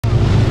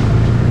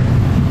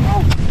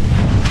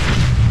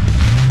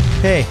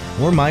Hey,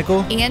 we're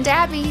Michael and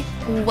Abby.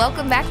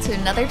 Welcome back to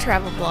another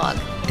travel vlog.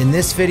 In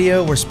this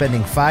video, we're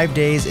spending 5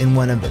 days in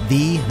one of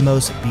the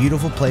most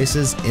beautiful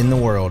places in the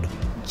world.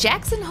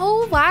 Jackson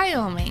Hole,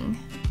 Wyoming.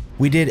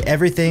 We did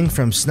everything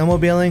from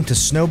snowmobiling to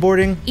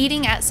snowboarding,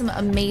 eating at some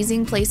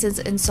amazing places,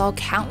 and saw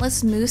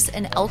countless moose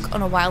and elk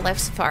on a wildlife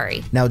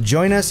safari. Now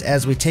join us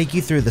as we take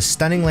you through the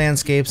stunning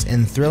landscapes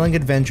and thrilling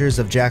adventures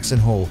of Jackson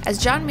Hole.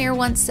 As John Muir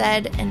once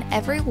said, in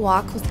every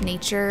walk with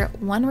nature,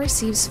 one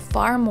receives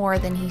far more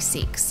than he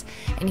seeks.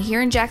 And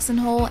here in Jackson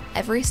Hole,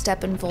 every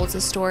step unfolds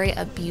a story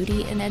of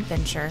beauty and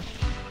adventure.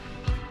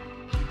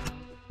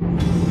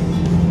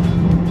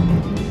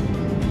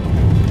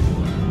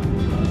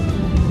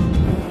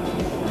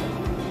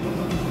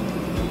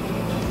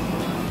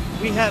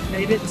 We have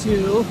made it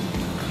to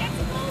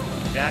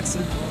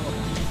Jackson Hole.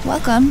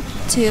 Welcome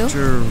to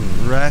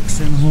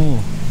Jackson Hole.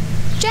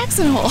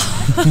 Jackson Hole.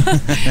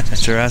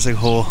 Jurassic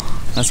Hole.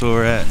 That's where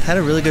we're at. Had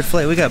a really good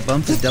flight. We got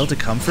bumped to Delta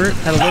Comfort.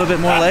 Had a little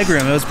bit more leg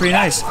room. It was pretty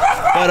nice.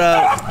 But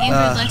Andrew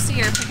and Lexi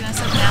are picking us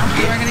up now.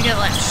 We're gonna get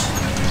lunch.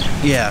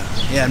 Yeah.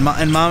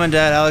 And Mom and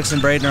Dad, Alex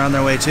and Braden, are on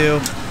their way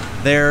too.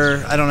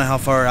 They're, I don't know how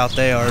far out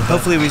they are.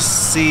 Hopefully we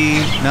see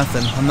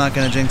nothing. I'm not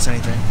gonna jinx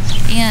anything.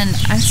 And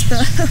I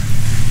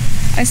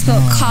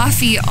spilled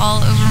coffee all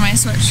over my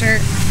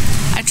sweatshirt.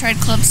 I tried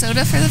club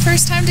soda for the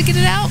first time to get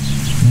it out.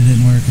 It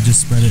didn't work, it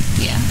just spread it.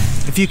 Yeah.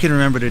 If you can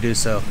remember to do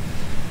so,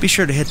 be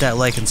sure to hit that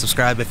like and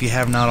subscribe if you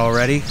have not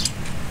already.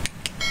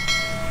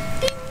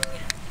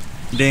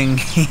 Ding.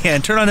 Yeah,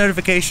 and turn on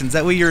notifications.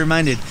 That way you're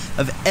reminded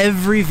of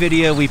every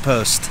video we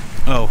post.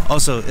 Oh,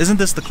 also, isn't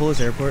this the coolest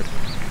airport?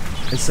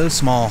 It's so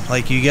small.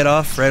 Like, you get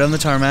off right on the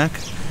tarmac.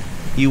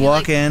 You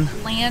walk in,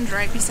 land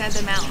right beside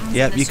the mountains.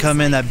 Yep, you come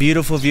in, that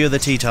beautiful view of the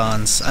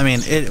Tetons. I mean,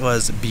 it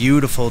was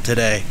beautiful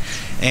today.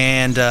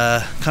 And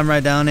come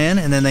right down in,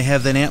 and then they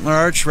have the antler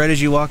arch right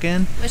as you walk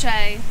in. Which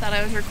I thought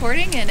I was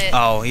recording, and it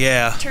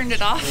turned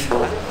it off.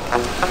 What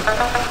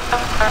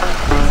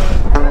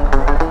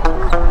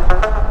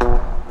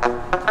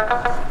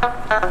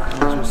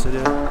am I supposed to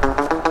do?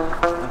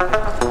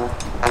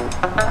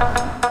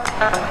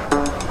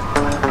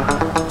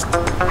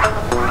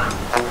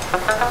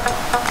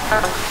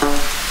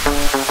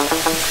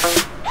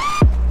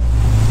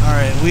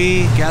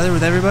 We gathered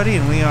with everybody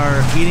and we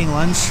are eating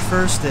lunch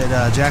first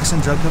at Jackson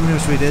Drug Company,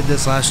 which we did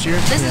this last year.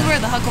 This is where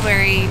the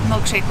Huckleberry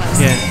milkshake was.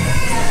 Yeah.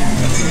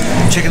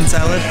 Chicken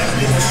salad.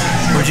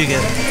 What'd you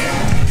get?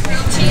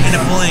 Grilled cheese. And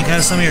Napoleon, kind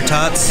of some of your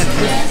tots.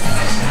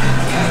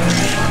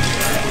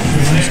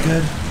 Everything's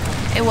good.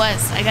 It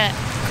was. I got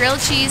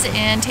grilled cheese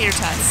and tater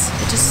tots.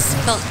 It just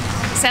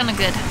sounded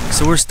good.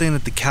 So we're staying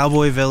at the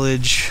Cowboy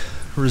Village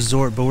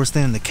Resort, but we're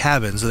staying in the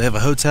cabins. So they have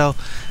a hotel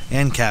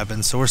and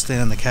cabins, so we're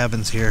staying in the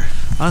cabins here.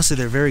 Honestly,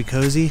 they're very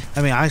cozy.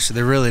 I mean, actually,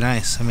 they're really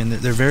nice. I mean,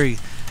 they're very...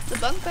 The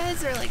bunk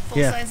beds are like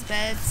full-size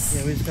beds.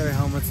 Yeah, we just got our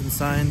helmets and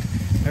signed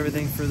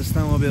everything for the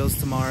Snowmobiles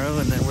tomorrow,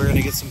 and then we're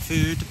gonna get some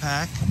food to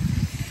pack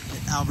at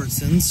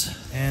Albertsons,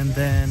 and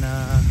then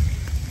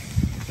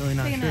really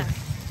not sure.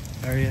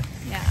 Are you?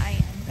 Yeah,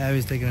 I am.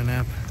 Abby's taking a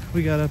nap.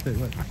 We got up at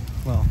what?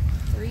 Well,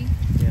 3.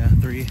 Yeah,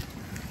 3.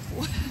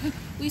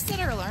 We set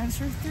our alarms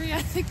for 3.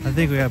 I think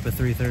we got up at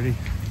 3:30.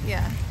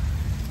 Yeah.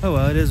 Oh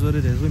well, it is what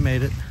it is. We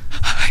made it.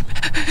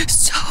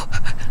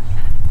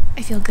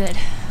 I feel good.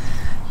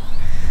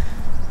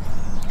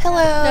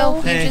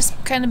 Hello. Hey. We've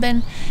just kind of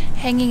been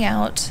hanging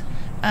out.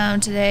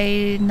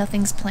 Today,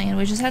 nothing's planned.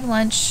 We just had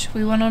lunch.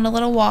 We went on a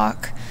little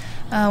walk.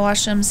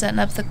 Watched them setting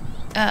up the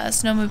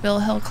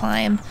snowmobile hill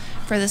climb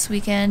for this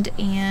weekend,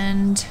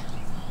 and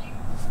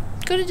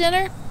go to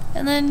dinner,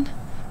 and then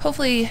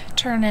hopefully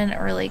turn in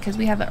early because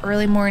we have an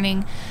early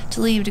morning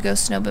to leave to go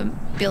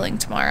snowmobiling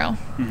tomorrow.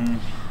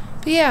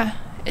 But yeah,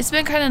 it's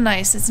been kind of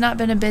nice. It's not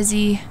been a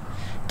busy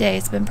day.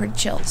 It's been pretty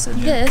chill. So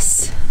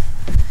this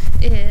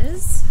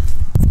is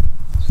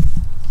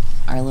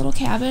our little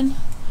cabin.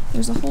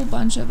 There's a whole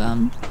bunch of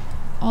them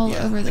all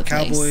over the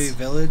place. Cowboy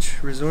Village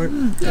Resort.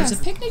 There's a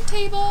picnic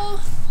table,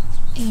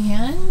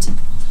 and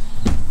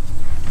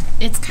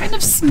it's kind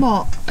of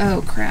small.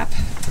 Oh crap.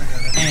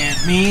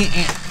 And me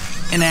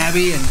and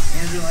Abby and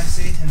Andrew,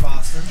 Lexi in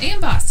Boston.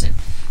 And Boston.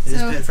 It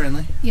is pet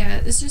friendly.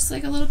 Yeah, it's just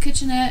like a little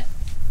kitchenette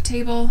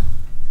table.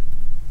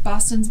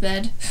 Boston's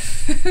bed.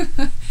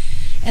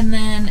 And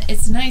then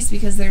it's nice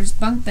because there's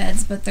bunk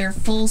beds, but they're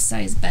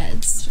full-size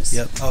beds.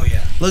 Yep. Oh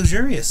yeah.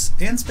 Luxurious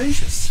and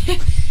spacious.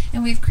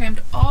 And we've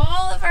crammed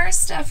all of our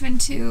stuff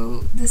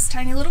into this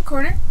tiny little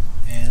corner.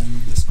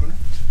 And this corner.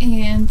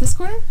 And this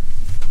corner.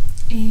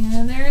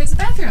 And there is a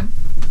bathroom.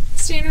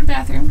 Standard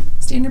bathroom.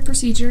 Standard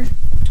procedure.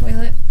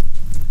 Toilet.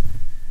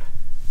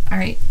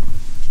 Alright.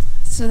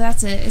 So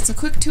that's it. It's a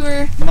quick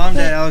tour. Mom,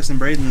 Dad, Alex, and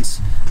Braden's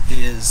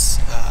is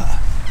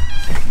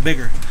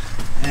bigger.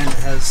 And it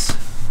has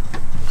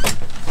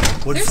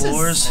wood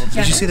floors.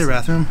 Did you see their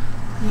bathroom?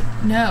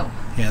 No.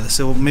 Yeah,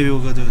 so maybe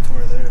we'll go do a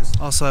tour of theirs.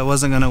 Also, I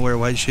wasn't going to wear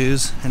white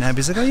shoes, and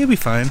Abby's like, oh, you'll be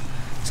fine.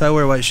 So I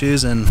wear white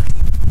shoes, and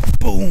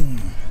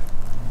boom.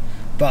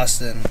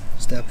 Boston.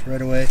 stepped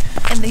right away.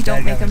 And they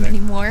don't make them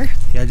anymore.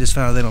 Yeah, I just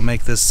found out they don't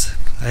make this.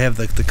 I have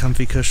like the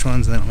comfy cush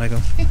ones and they don't make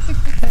them.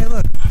 Hey,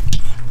 look.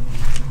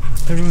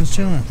 Everyone's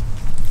chilling.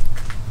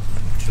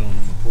 Chilling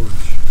on the porch.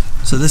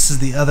 So this is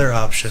the other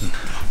option.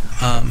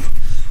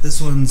 This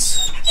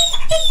one's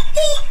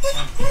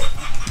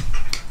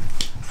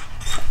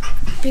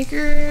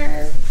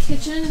bigger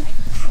kitchen.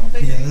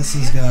 yeah. This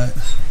has got.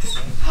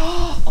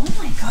 Oh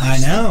my gosh! I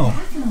know.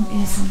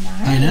 Is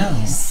nice. I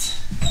know.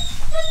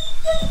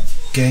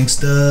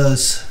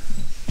 Gangstas.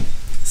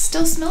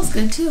 Still smells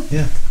good too.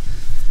 Yeah.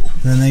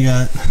 Then they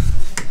got.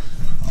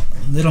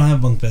 They don't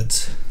have bunk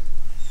beds.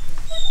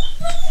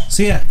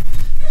 So yeah,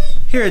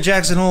 here at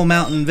Jackson Hole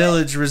Mountain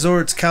Village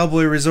Resorts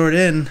Cowboy Resort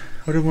Inn.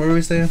 Where were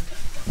we staying?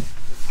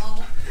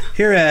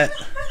 Here at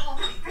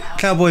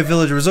Cowboy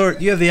Village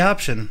Resort, you have the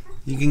option.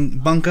 You can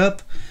bunk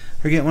up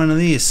or get one of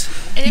these.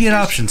 You get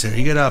options here.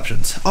 You get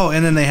options. Oh,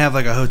 and then they have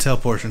like a hotel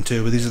portion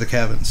too, but these are the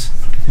cabins.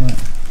 What?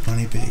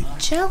 Funny Pete.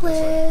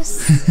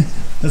 Jealous.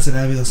 That's what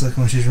Abby looks like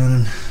when she's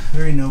running.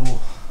 Very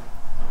noble.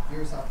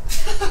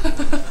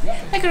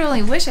 I could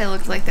only wish I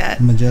looked like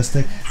that.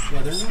 Majestic.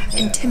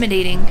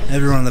 Intimidating.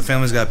 Everyone in the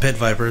family's got pit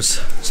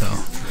vipers, so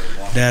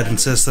Dad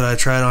insists that I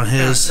try it on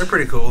his. They're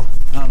pretty cool.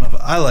 I don't know if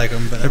I like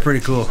them, but they're pretty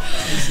cool.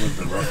 He's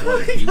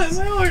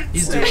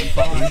doing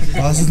fine.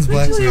 Boston's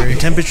Blackberry.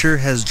 Temperature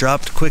has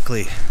dropped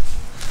quickly,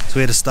 so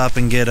we had to stop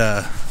and get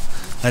I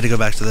had to go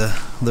back to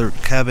the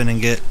cabin and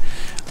get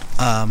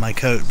my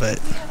coat, but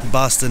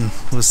Boston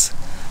was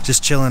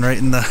just chilling right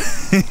in the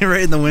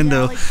right in the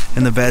window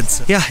in the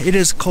beds. Yeah, it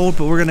is cold,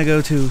 but we're gonna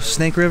go to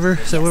Snake River.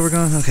 Is that where we're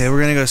going? Okay,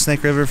 we're gonna go to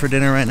Snake River for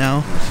dinner right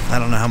now. I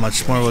don't know how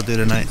much more we'll do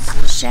tonight.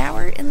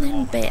 Shower and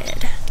then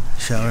bed.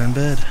 Shower in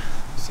bed.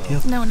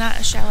 Yep. No, not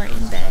a shower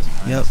in bed.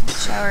 Yep.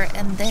 Shower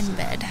and then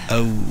bed.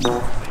 Oh.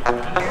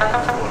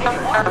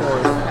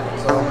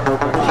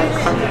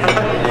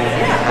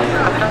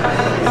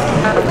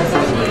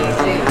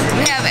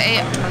 We have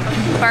a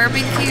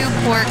barbecue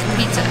pork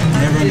pizza.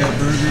 Everyone got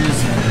burgers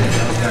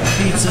and got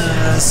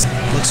pizzas.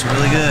 Looks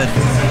really good.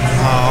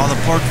 Oh, all the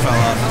pork fell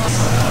off.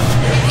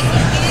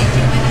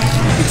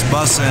 It's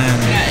bussin'.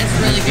 Yeah, it's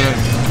really good.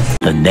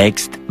 The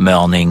next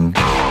morning.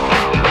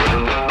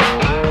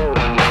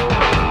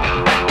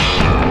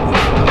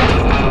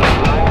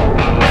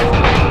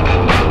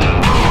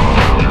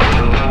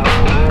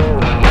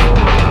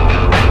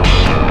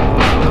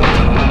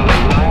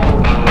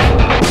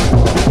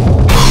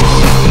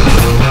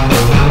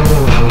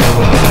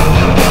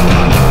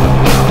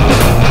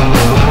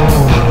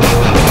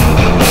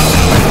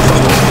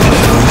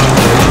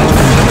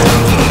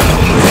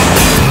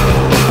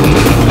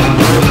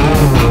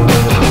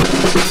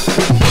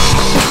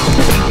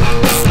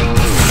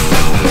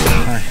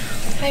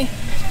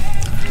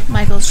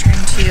 Michael's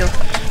trying to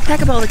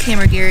pack up all the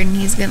camera gear and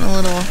he's getting a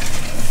little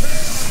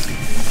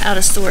out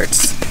of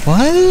sorts.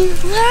 What?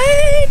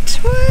 What?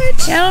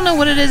 Yeah, I don't know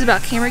what it is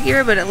about camera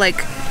gear, but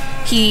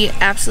he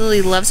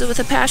absolutely loves it with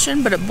a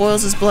passion, but it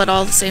boils his blood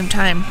all at the same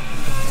time.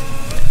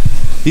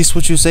 This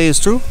what you say is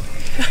true?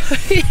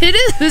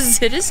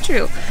 It is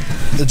true.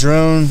 The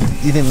drone,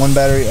 you think one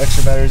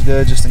extra battery is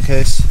good just in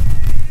case?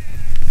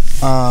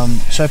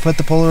 Should I put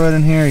the Polaroid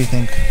in here or you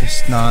think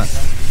just not?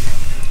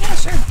 Yeah,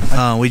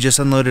 sure. We just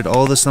unloaded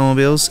all the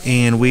snowmobiles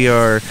and we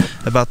are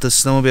about to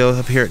snowmobile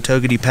up here at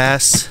Togwatee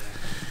Pass.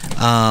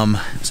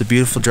 It's a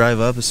beautiful drive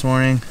up this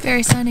morning.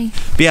 Very sunny.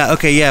 But yeah,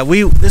 okay, yeah.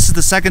 This is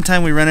the second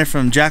time we rented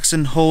from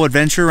Jackson Hole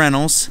Adventure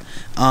Rentals.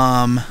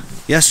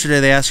 Yesterday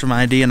they asked for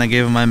my ID and I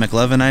gave them my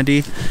McLovin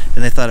ID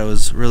and they thought it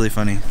was really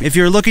funny. If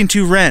you're looking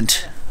to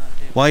rent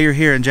while you're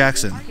here in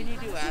Jackson,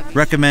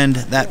 recommend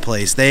that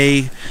place.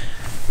 They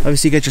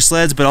obviously get your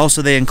sleds, but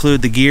also they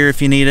include the gear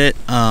if you need it.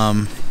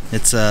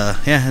 It's a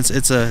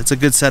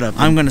good setup.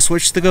 I'm gonna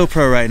switch to the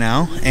GoPro right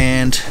now,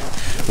 and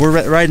we're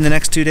riding the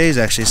next 2 days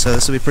actually, so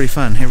this will be pretty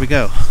fun. Here we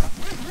go.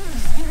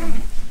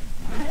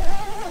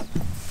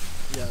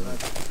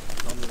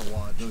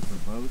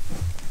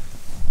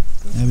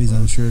 Abby's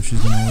unsure if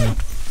she's gonna wear.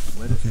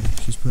 Okay,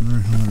 she's putting her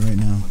helmet right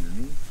now.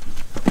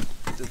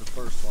 Did the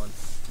first one,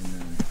 and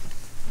then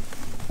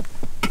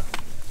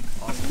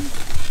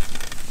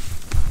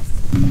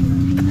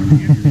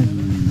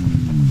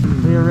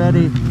We are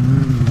ready.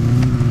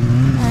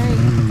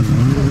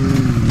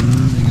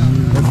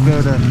 Let's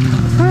go to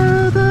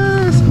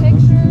furthest.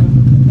 Picture,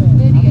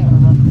 video.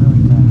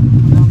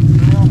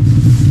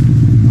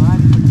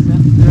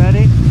 You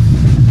ready?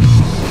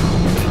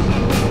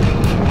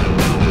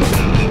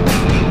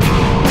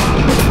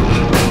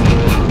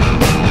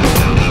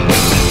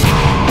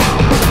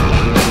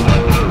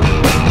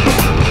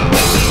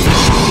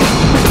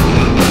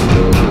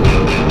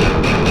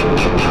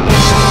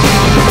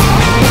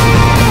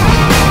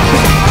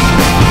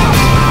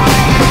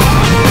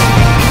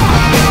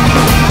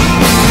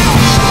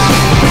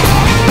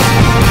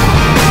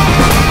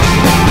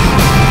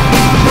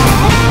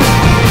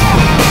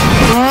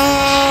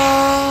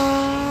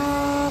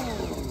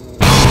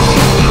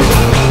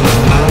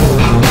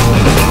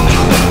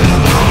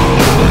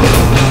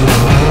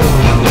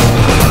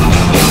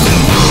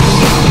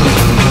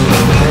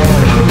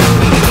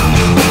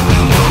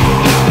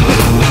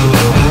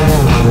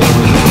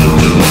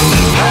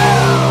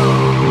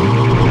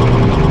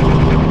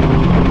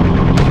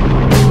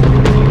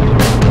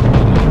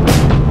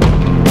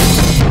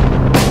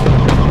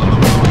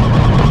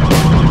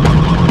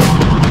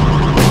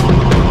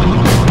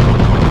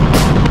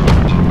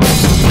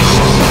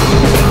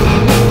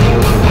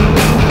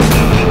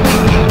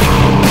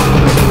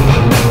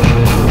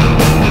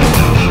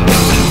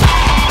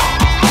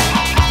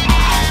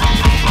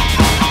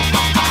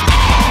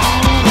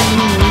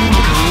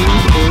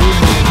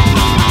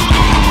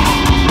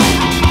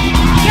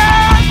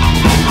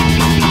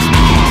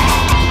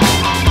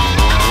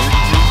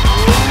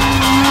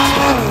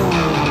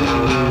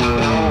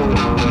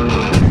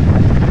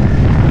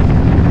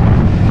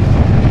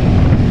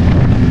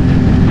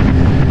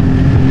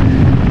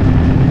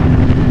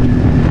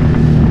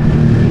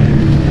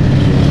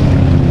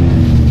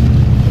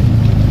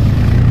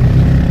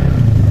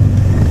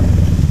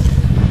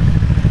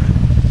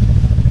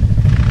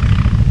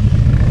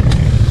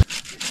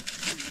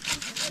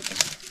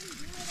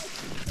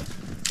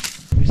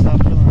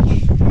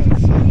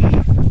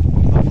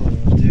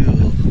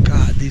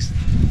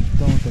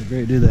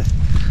 great, do they?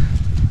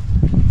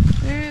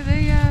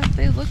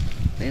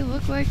 They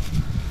look like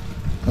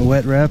A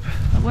wet wrap?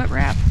 a wet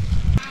wrap.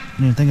 I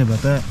didn't even think about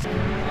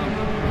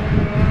that.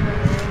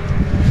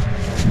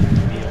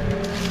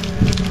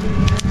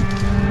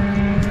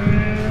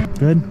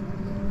 Good?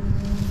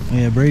 Oh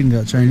yeah, Braden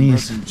got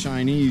Chinese. Some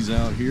Chinese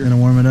out here. Gonna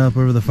warm it up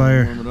over the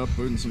fire. Warm it up,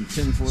 putting some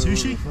tinfoil.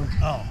 Sushi? Over the fire.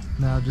 Oh,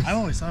 No, just I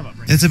always thought about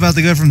bringing. it's about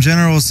to go from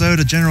General So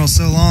to General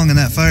So Long in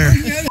that fire.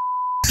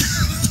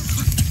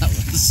 That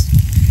was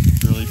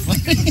really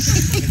funny.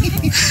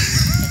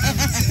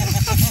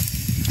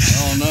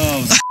 Oh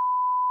no!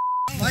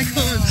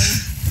 Michael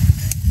is.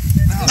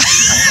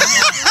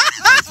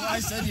 That's why I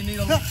said you need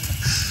a.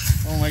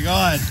 Oh my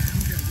god.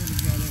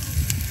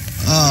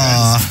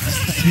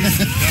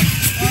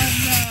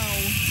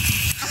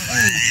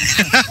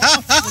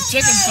 The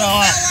chicken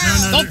fell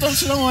out. Don't throw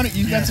snow on it.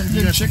 You've got some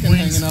good chicken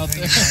hanging out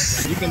there.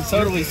 You can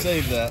totally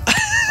save that.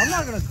 I'm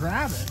not gonna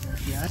grab it.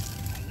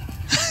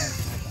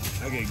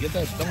 Okay, get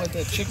that. Don't let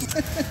that chicken.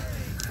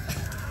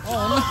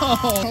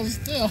 Oh no!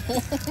 Still.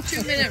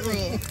 2-minute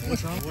rule.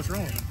 What's wrong with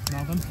it?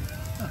 Nothing.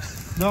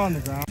 No on the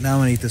ground. Now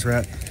I'm gonna eat this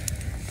wrap.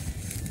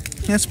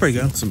 Yeah, it's pretty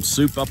good. Some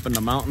soup up in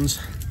the mountains.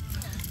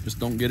 Just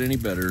don't get any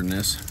better than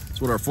this.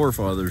 That's what our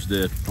forefathers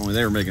did. Only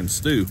they were making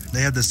stew.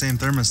 They had the same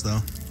thermos though.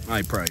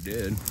 I probably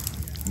did.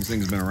 These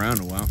things have been around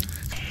a while.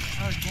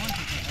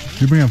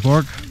 Did you bring a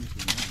fork?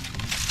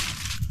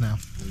 No.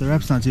 The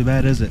wrap's not too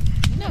bad, is it?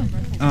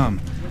 No.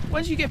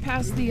 Once you get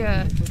past the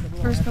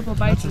first couple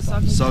bites of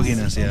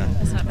Sogginess, yeah.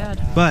 That's not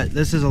bad. But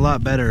this is a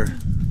lot better.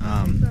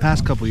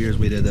 Past couple years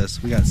we did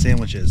this. We got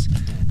sandwiches,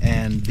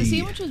 and The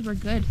sandwiches were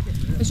good.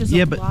 It's just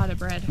Yeah, a but- lot of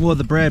bread. well,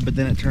 the bread, but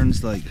then it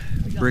turns like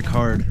brick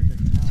hard.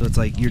 So it's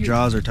like your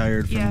jaws are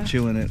tired from Yeah.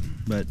 chewing it.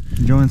 But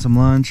enjoying some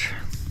lunch.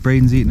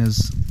 Braden's eating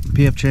his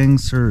PF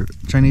Chang's or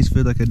Chinese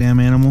food like a damn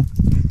animal.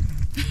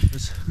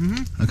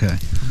 Okay.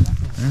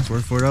 That's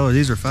worth $4.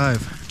 These are $5.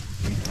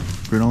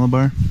 Granola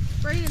bar.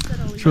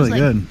 It's really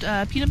good.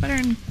 Peanut butter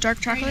and dark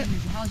chocolate.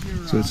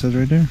 So it says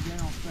right there.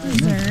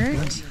 Dessert.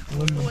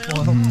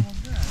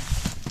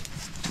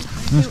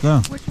 Let's go.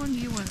 Which one do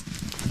you want?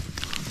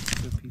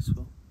 So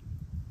peaceful.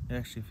 It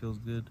actually feels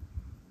good,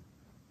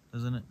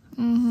 doesn't it?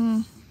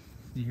 Mm-hmm.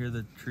 You hear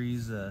the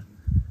trees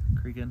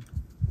creaking?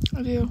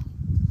 I do.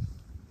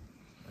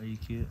 Are you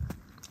cute?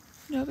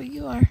 No, but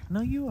you are.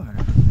 No, you are.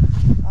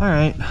 All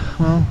right.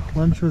 Well,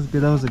 lunch was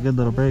good. That was a good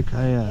little break.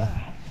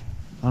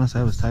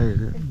 Honestly, I was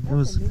tired. It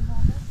was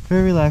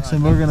very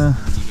relaxing. We're gonna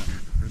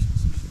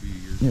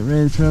get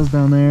ready. The trail's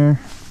down there.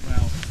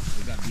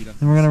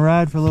 Then we're gonna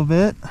ride for a little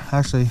bit.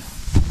 Actually,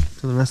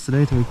 till the rest of the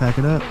day till we pack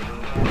it up.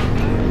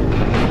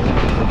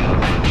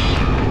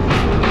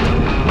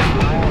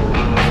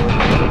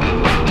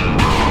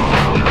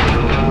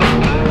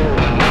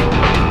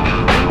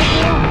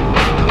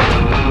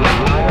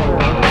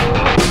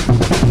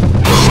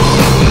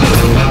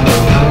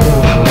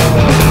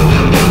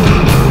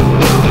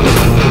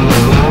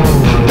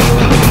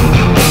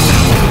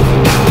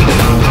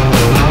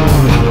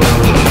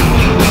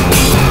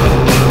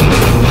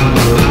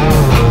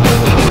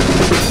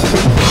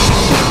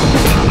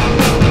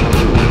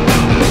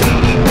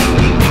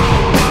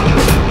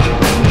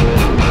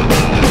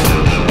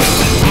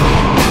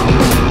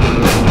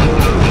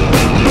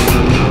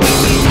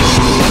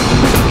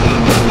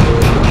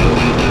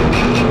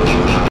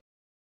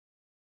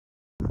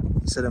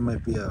 Said it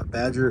might be a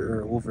badger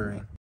or a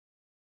wolverine.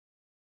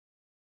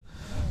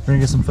 We're gonna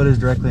get some footage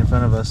directly in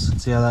front of us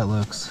and see how that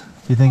looks. Do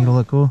you think it'll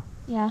look cool?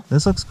 Yeah.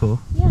 This looks cool.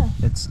 Yeah.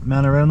 It's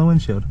mounted right on the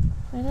windshield.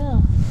 I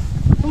know.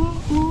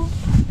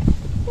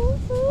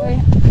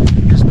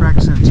 Just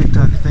practicing a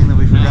TikTok thing that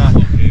we forgot.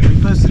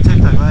 We posted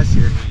TikTok last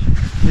year.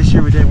 This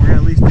year we did. We're gonna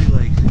at least do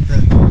like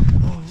the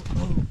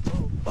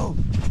oh.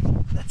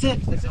 That's it.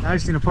 I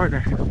just need a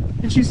partner.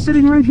 And she's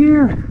sitting right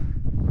here.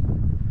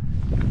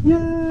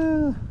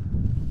 Yeah.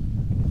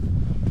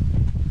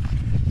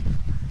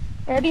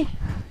 Ready?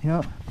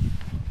 Yep.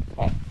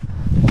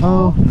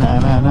 Oh, na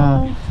na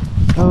na.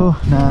 Oh,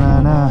 na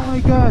na na. Oh my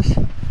gosh.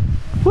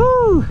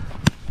 Woo!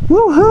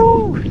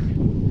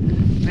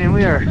 Woohoo! Man,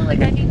 we are. I feel like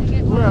I need to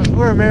get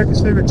We're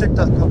America's favorite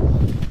TikTok couple.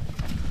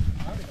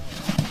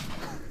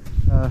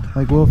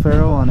 Like Will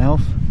Ferrell on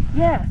Elf.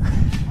 Yeah.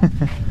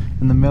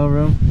 In the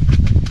mailroom.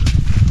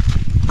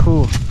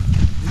 Cool.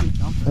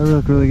 That would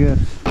look really good.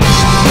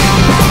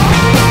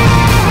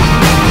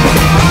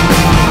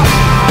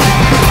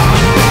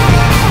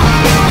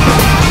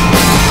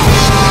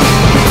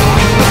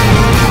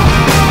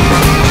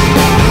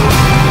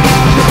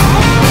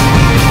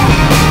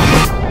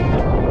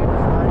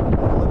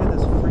 Look at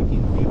this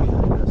freaking view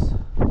behind us.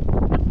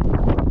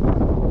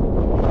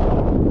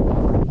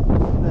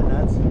 Isn't that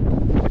nuts?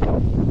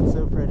 It's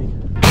so pretty.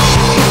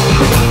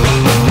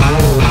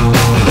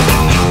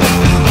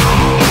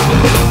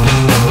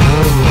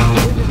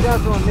 We just got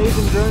some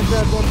amazing drone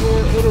shots up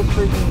here. It is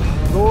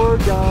freaking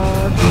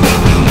gorgeous.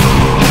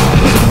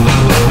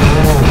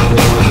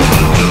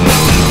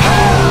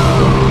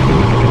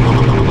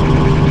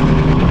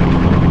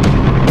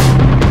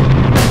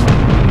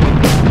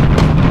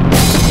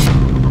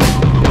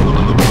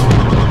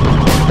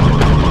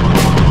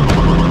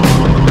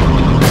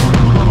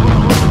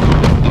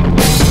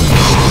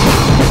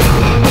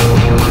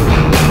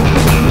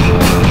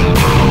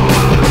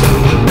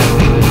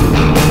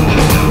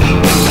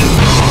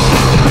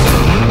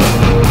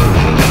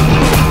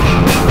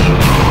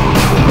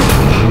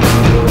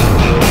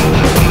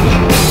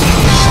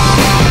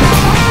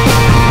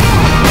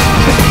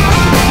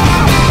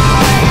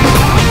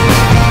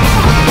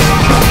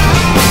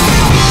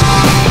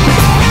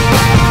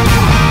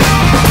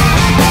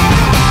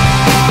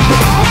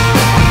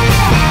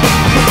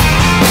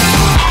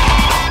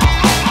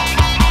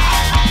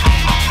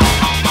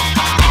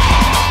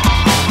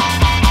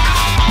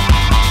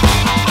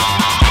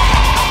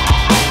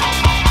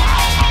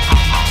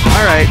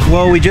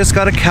 Well, we just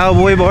got a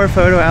Cowboy bar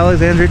photo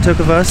Alexandria took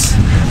of us,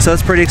 so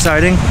that's pretty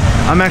exciting.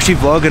 I'm actually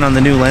vlogging on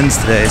the new lens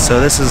today, so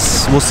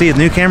we'll see a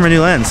new camera,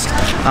 new lens.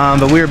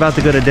 But we're about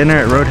to go to dinner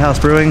at Roadhouse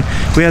Brewing.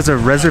 We have a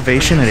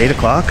reservation at 8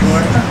 o'clock. I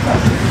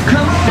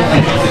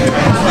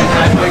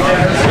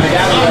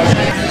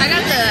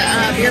got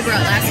the beer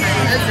brought last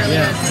night. That was really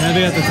good. Yeah, we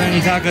got the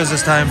tiny tacos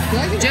this time.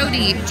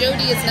 Jody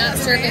is not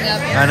serving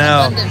up I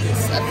know.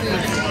 abundance of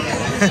food.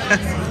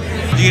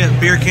 You get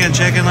beer can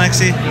chicken,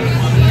 Lexi?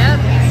 Yep.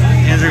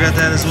 Andrew got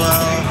that as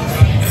well.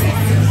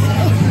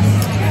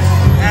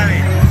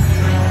 Abby.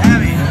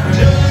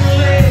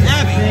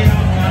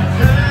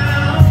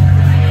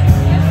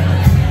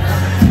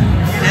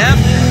 Yep.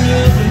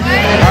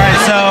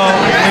 Alright, so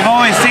we've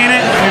always seen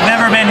it. We've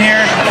never been here.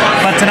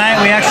 But tonight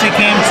we actually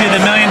came to the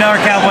 $1 Million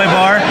Cowboy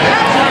Bar.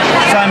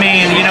 So I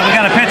mean, you know, we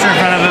got a picture in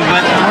front of it,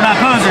 but we're not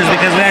posers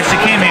because we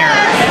actually came here.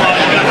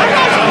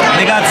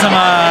 They got some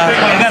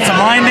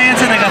line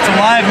dancing, they got some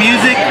live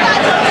music,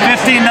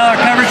 $15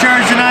 cover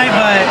charge tonight,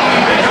 but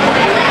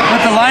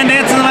with the line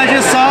dancing that I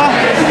just saw,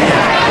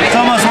 it's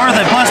almost worth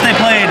it. Plus they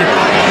played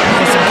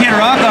with some Kid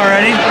Rock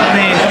already. I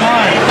mean, come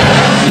on.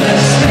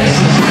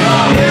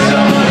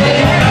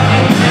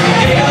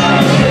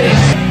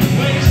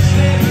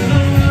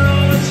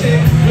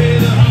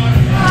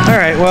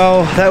 Alright,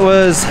 well, that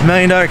was $1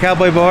 Million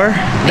Cowboy Bar.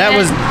 That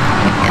was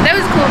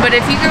cool, but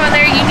if you go in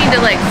there, you need to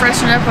like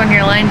freshen up on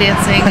your line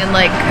dancing and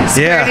like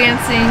square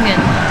dancing and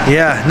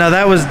yeah, no,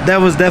 that was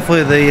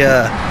definitely the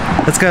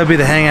that's gotta be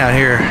the hangout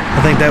here.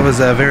 I think that was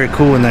very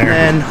cool in there.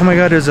 And oh my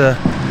god, there's a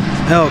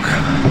elk.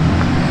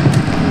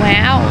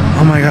 wow.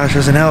 Oh my gosh,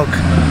 there's an elk.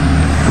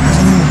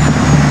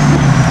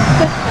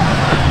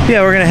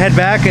 Yeah, we're gonna head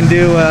back and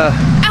do Ow!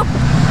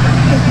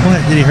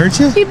 What, did he hurt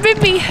you? He bit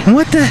me.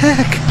 What the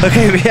heck?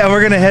 Okay, yeah,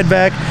 we're gonna head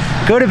back,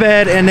 go to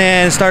bed, and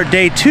then start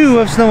day 2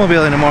 of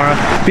snowmobiling tomorrow.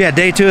 But yeah,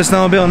 day 2 of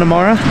snowmobiling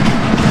tomorrow. Look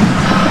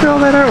at all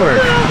that artwork.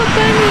 Look at all the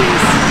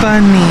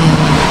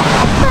Bunny.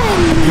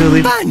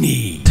 bunnies.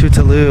 Bunny.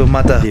 Tootaloo,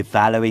 mata. The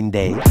following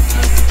day.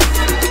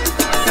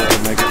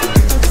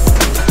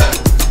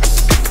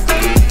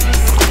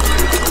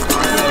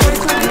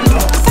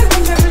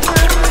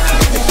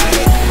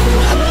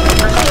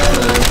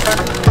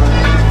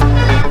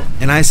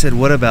 And I said,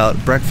 what about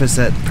breakfast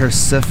at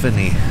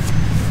Persephone?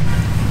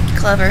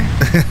 Clever.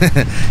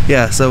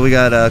 Yeah, so we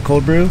got a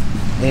cold brew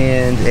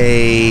and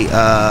a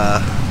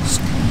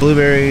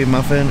blueberry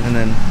muffin and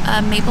then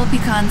A maple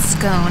pecan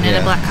scone and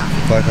a black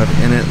coffee. Black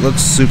coffee, and it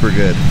looks super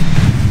good.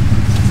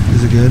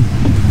 Is it good?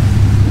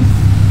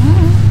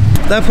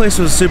 Mm-hmm. That place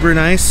was super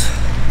nice,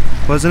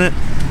 wasn't it?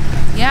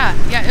 Yeah,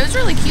 it was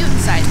really cute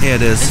inside. Yeah,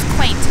 it is. It's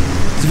quaint.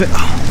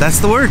 Oh, that's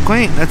the word,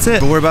 quaint. That's it.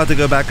 But we're about to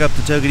go back up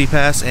to Togwatee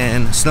Pass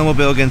and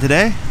snowmobile again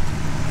today.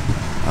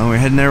 And we're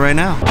heading there right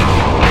now.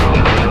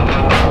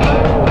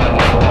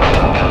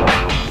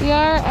 We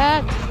are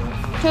at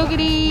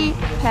Togwatee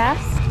Pass,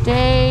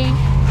 day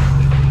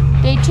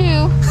 2.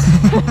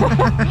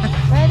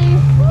 Ready?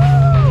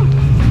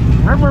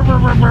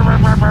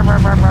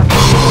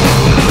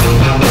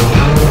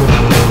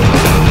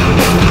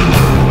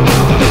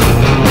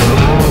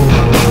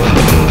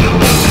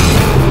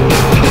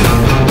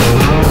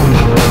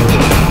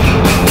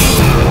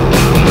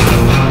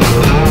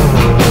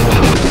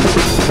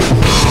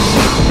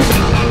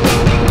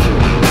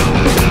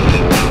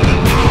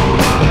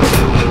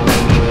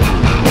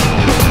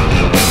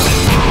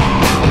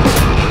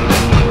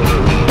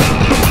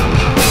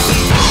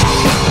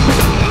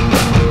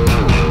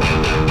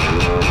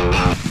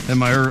 In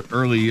my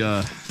early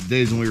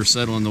days when we were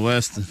settling the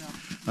West,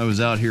 I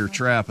was out here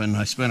trapping.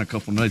 I spent a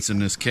couple nights in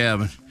this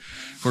cabin.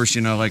 Of course,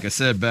 you know, like I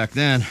said back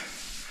then,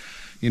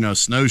 you know,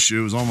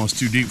 snowshoe was almost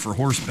too deep for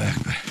horseback.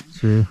 But,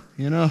 True.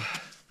 you know,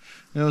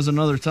 it was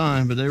another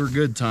time, but they were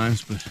good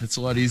times. But it's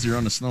a lot easier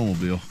on the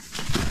snowmobile.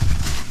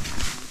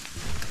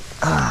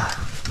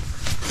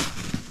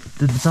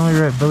 Did somebody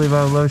write Billy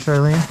Bob Low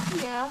Charlene?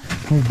 Yeah.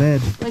 Oh,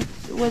 bed. Like,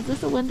 was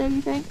this a window,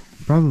 you think?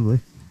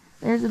 Probably.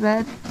 There's a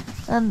bed.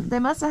 They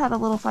must have had a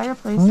little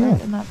fireplace yeah.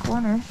 right in that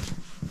corner.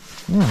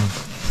 Yeah.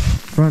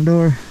 Front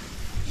door,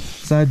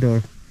 side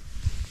door,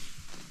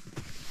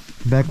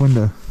 back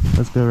window.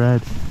 Let's go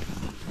ride.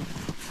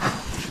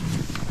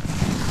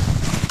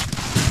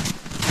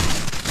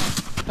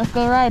 Let's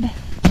go ride.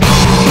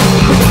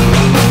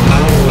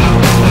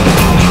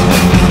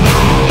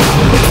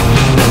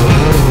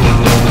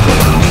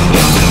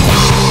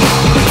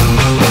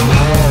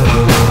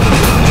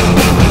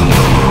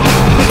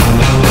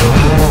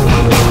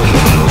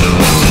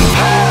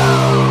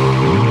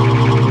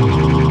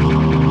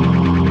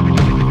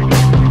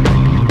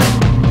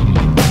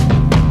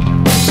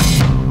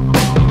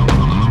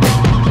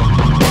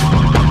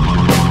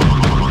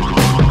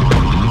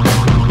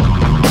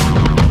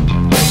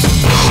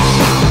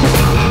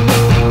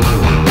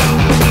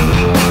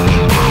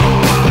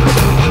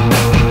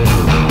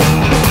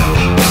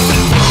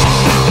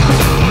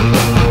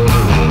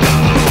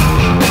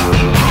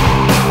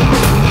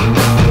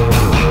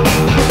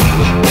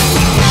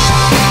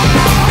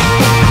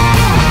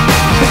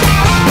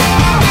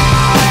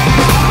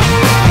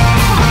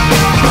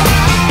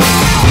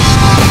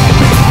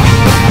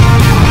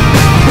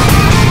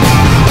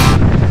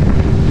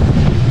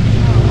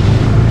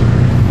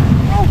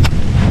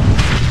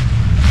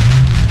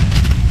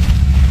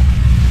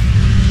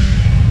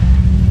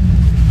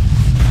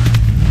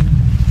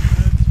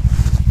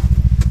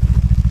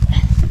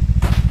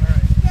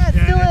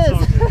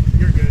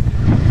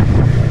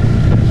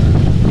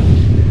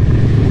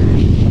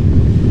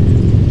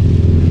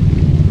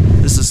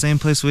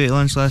 place we ate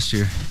lunch last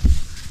year.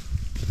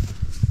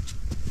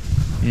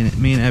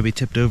 Me and Abby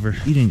tipped over.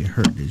 You didn't get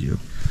hurt, did you?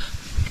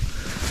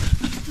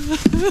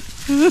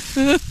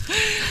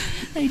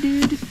 I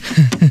did.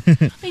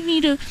 I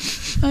need a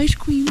ice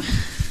cream.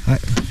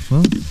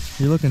 Well,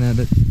 you're looking at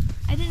it.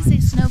 I didn't say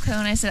snow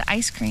cone, I said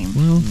ice cream.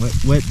 Well,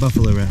 wet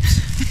buffalo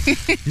wraps.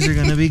 These are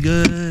gonna be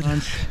good.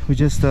 We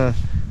just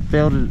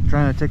failed at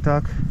trying to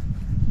TikTok.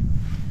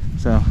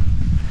 So.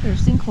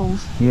 There's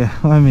sinkholes. Yeah,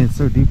 well, I mean, it's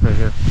so deep right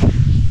here.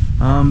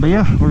 But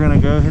yeah, we're gonna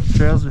go hit the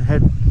trails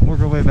and work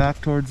our way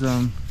back towards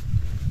the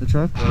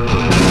truck.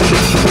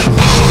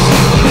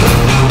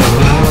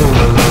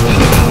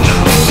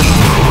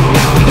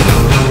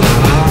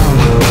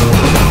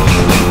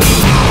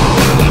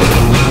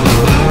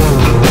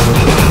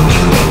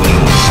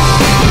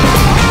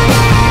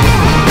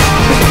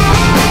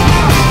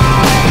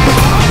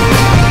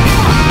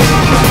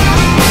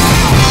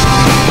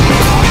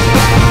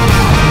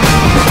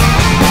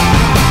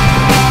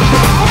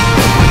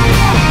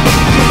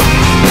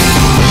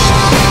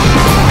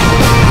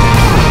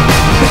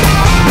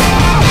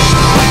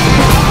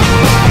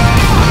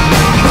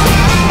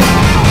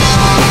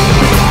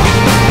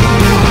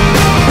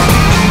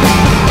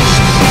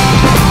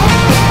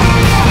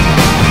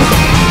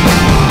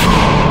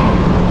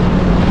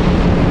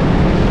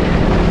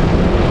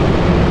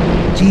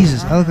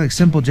 Jesus, I look like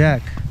Simple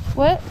Jack.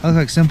 What? I look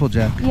like Simple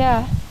Jack.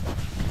 Yeah.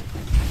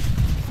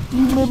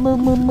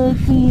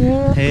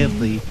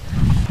 Haley.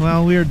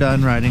 Well, we are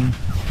done riding.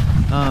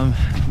 I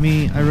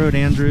rode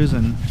Andrews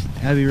and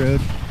Abby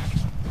rode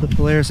the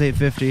Polaris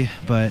 850,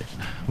 but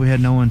we had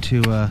no one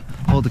to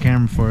hold the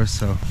camera for us,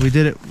 so we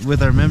did it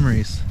with our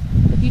memories.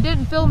 If you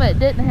didn't film it, it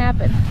didn't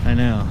happen. I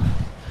know.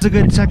 It's a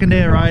good second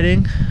day of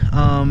riding,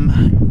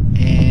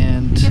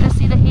 and You're gonna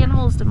see the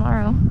animals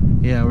tomorrow.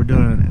 yeah, we're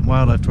doing a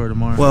wildlife tour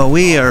tomorrow. Well,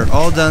 we are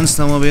all done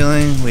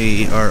snowmobiling.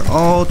 We are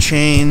all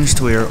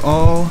changed. We are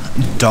all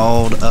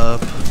dolled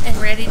up. And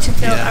ready to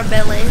fill our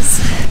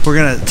bellies. We're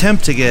gonna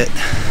attempt to get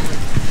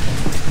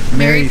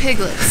Mary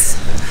Piglets.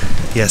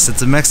 Yes,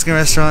 it's a Mexican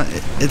restaurant.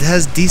 It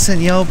has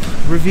decent Yelp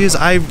reviews.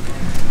 I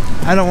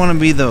don't want to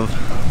be the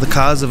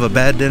cause of a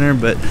bad dinner,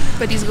 but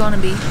he's gonna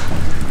be.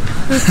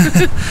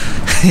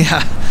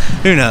 yeah,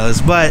 who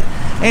knows? But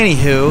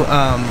anywho,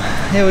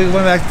 yeah, we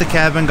went back to the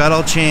cabin, got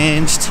all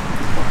changed.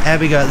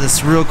 Abby got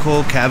this real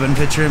cool cabin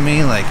picture of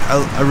me. Like,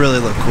 I really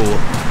look cool.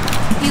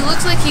 He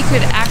looks like he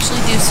could actually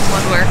do some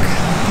woodwork.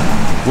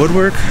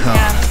 Woodwork? Oh.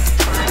 Yeah.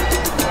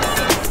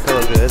 That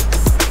look good.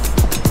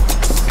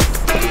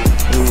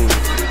 Ooh.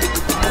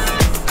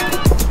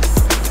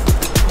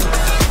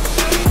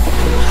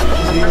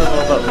 What do you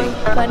know about me?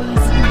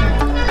 Bunnies.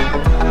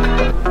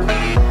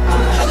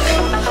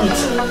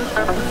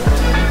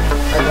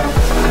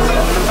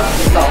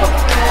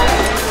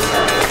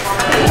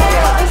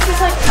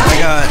 I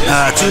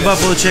got 2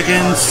 buffalo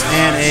chickens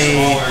and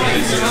a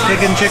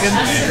chicken.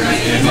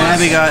 And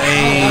Abby got a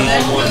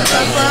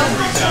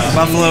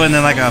buffalo and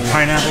then like a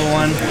pineapple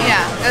one.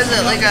 Yeah, it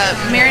was like a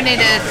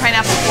marinated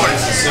pineapple pork.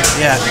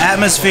 Yeah,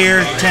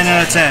 atmosphere, 10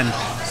 out of 10.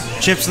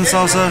 Chips and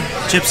salsa,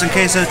 chips and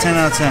queso, 10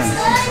 out of 10.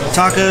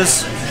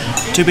 Tacos,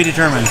 to be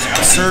determined.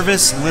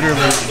 Service,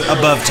 literally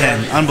above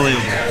 10.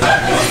 Unbelievable.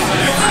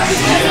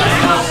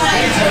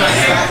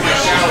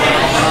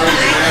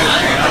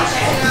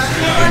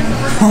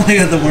 Oh, I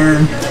got the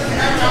worm.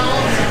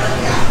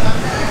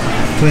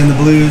 Playing the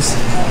blues.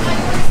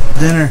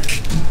 Dinner.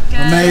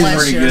 Amazing.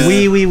 Pretty good.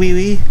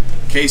 Wee.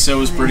 Queso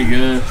was pretty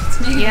good.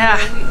 Yeah.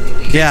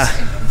 Yeah.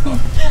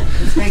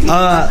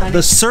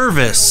 The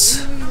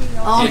service.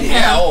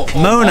 Yeah.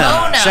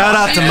 Mona. Shout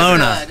out to She was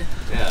Mona.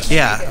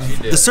 Yeah,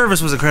 the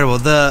service was incredible.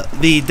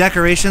 The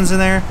decorations in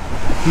there,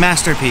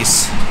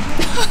 masterpiece.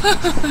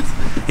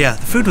 Yeah,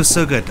 the food was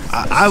so good.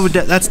 I would.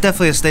 That's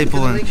definitely a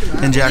staple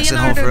in Jackson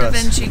Hole for Leonardo da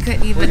us. Vinci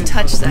couldn't even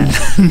touch that.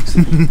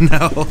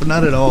 No,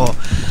 not at all.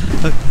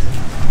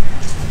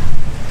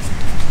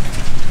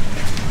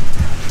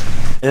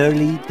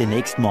 Early the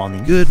next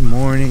morning. Good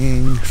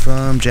morning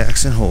from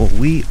Jackson Hole.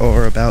 We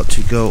are about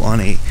to go on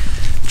a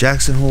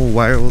Jackson Hole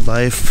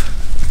wildlife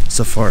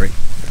safari.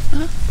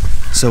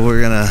 So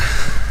we're gonna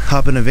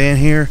hop in a van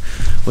here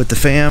with the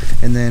fam,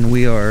 and then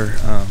we are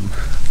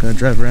gonna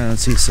drive around and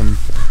see some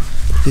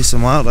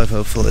wildlife,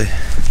 hopefully.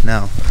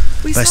 Now,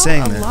 We by saw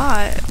saying a that,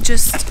 lot,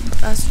 just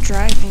us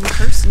driving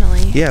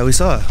personally. yeah, we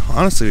saw.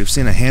 Honestly, we've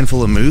seen a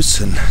handful of moose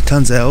and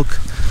tons of elk,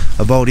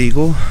 a bald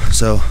eagle.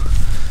 So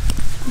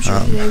I'm sure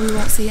today we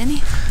won't see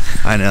any.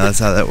 I know that's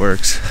how that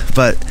works.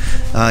 But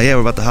yeah,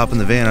 we're about to hop in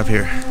the van up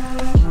here.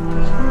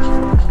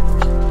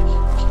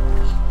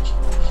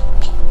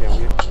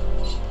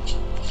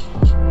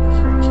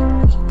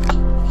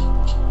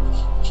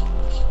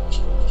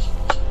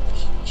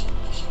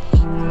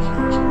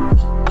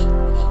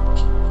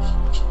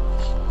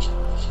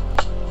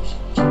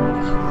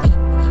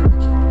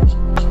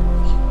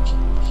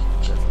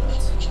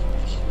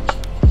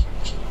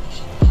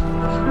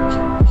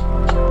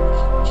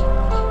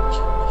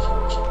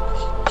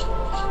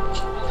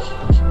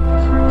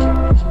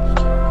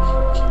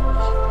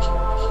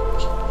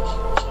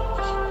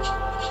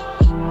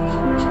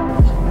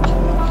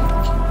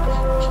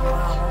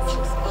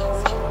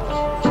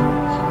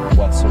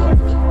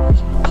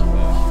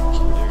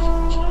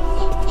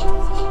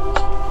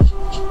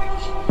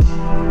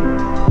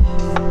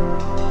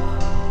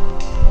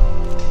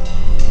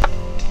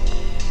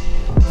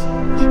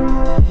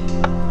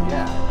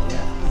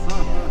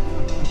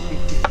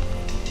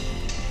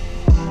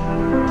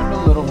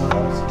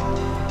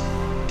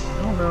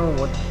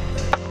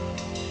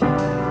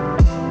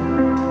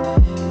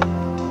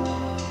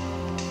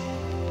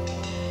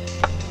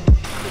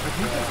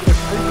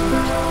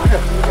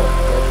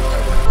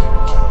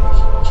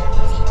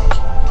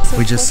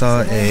 just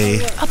saw a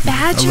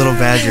badger. A little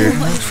badger.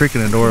 It's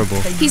freaking adorable.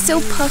 He's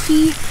so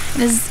puffy,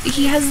 and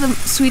he has the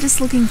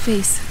sweetest looking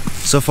face.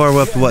 So far,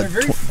 we're up to what,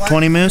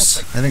 20 moose?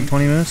 I think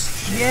 20 moose?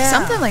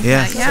 Something like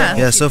Yeah. that, yeah.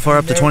 Yeah, so far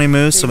up to 20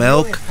 moose, some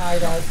elk,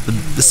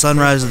 the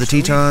sunrise of the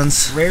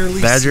Tetons,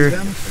 badger.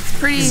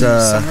 Pretty. It's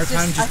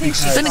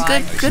been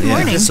a good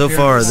morning. So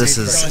far, this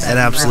is an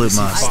absolute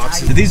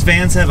must. Do these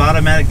vans have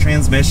automatic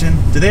transmission?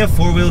 Do they have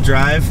four-wheel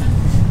drive?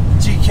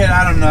 Gee, kid,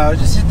 I don't know.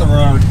 Just hit the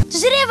road.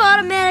 Does it have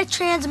automatic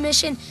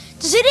transmission?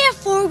 Does it have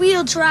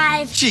four-wheel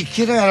drive? Gee,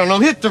 kid, I don't know.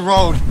 Hit the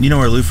road. You know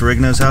where Lou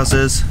Ferrigno's house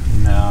is?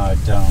 No, I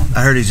don't.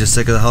 I heard he's just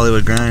sick of the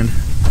Hollywood grind.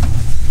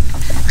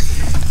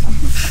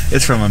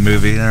 It's from a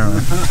movie. I don't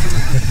know.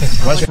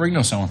 What's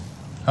Ferrigno selling?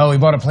 Oh, he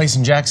bought a place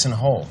in Jackson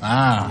Hole.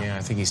 Ah. Yeah,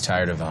 I think he's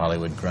tired of the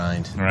Hollywood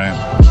grind. Right.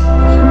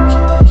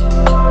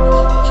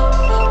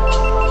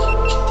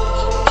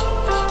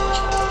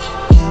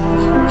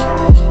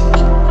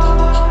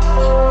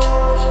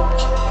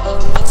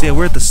 So yeah,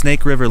 we're at the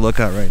Snake River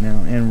Lookout right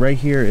now, and right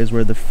here is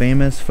where the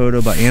famous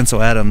photo by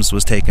Ansel Adams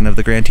was taken of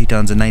the Grand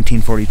Tetons in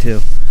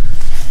 1942.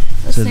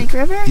 The Snake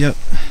River? Yep.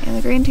 And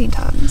the Grand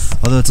Tetons.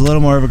 Although it's a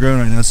little more overgrown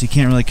right now, so you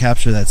can't really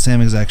capture that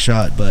same exact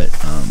shot, but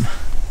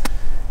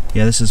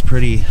yeah, this is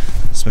pretty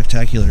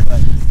spectacular.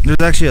 There's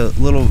actually a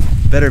little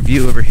better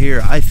view over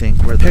here, I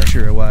think, where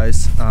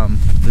picture-wise,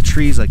 the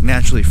trees like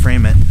naturally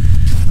frame it.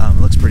 It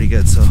looks pretty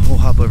good, so we'll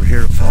hop over here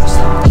real fast.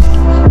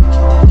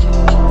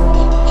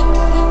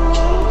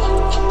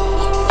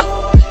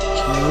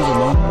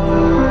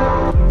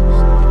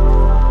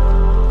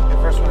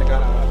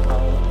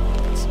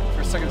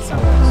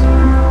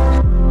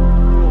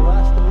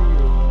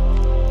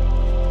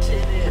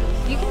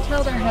 You can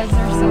tell their heads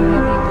are so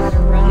heavy when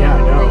they're running. Yeah, I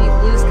know.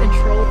 They lose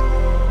control.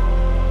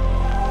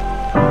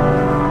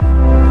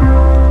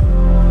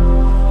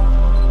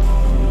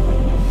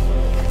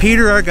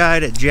 Peter, our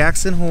guide at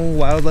Jackson Hole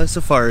Wildlife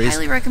Safaris.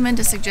 Highly recommend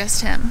to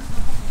suggest him.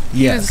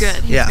 Yes. He was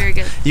good. He was very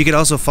good. You could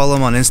also follow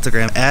him on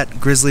Instagram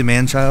at Grizzly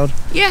Manchild.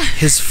 Yeah.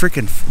 His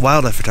freaking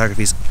wildlife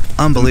photography is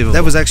unbelievable.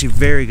 That was actually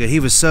very good. He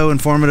was so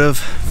informative,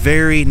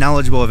 very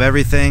knowledgeable of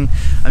everything.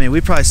 I mean,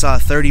 we probably saw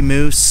 30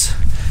 moose,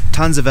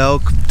 tons of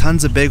elk,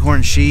 tons of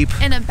bighorn sheep.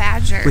 And a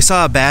badger. We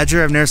saw a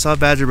badger. I've never saw a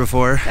badger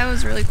before. That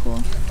was really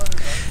cool.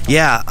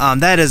 Yeah,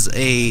 that is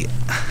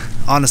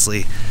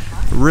honestly,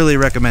 really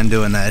recommend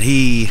doing that.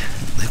 He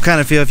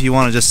kind of feel if you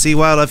want to just see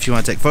wildlife, you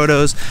want to take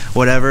photos,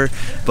 whatever,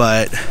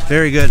 but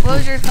very good. What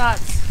was your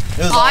thoughts?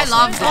 I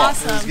loved it.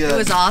 Awesome. It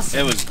was awesome.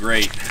 It was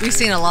great. We've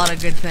seen a lot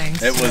of good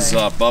things. It was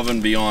above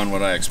and beyond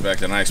what I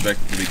expected. And I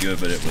expected it to be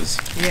good, but it was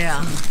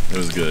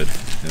good.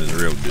 It was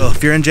real good. Well,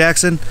 if you're in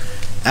Jackson,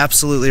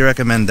 absolutely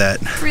recommend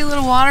that. Free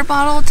little water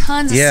bottle,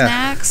 tons of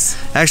snacks.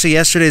 Actually,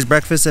 yesterday's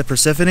breakfast at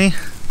Persephone,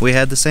 we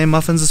had the same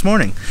muffins this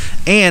morning.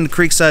 And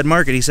Creekside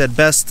Market, he said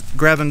best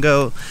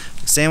grab-and-go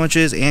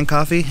sandwiches and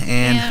coffee.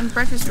 And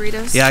breakfast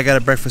burritos. Yeah, I got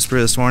a breakfast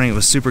burrito this morning. It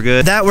was super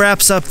good. That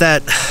wraps up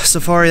that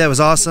safari. That was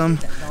awesome.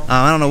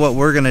 I don't know what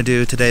we're going to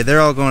do today. They're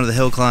all going to the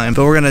hill climb,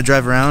 but we're going to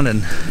drive around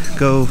and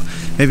go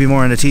maybe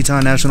more into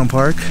Teton National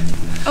Park.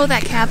 Oh,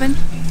 that cabin?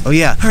 Oh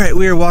yeah. All right,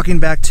 we are walking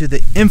back to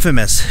the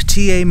infamous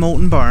TA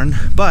Molten Barn,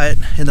 but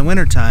in the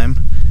wintertime,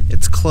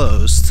 it's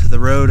closed. The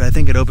road, I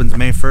think it opens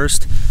May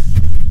 1st.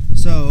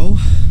 So,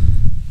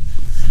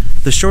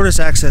 the shortest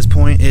access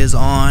point is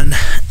on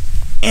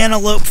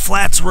Antelope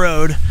Flats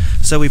Road.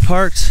 So we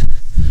parked,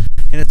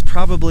 and it's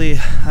probably,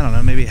 I don't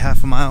know, maybe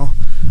half a mile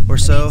or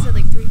so. He said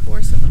like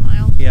 3/4 of a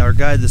mile. Yeah, our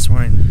guide this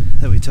morning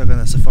that we took on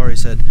the safari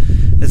said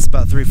it's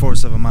about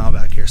 3/4 of a mile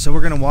back here. So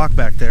we're gonna walk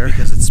back there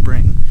because it's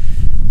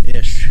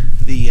spring-ish.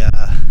 The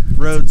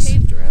roads, it's a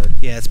paved road.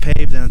 Yeah, it's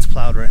paved and it's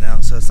plowed right now,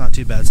 so it's not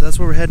too bad. So that's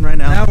where we're heading right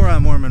now. Now we're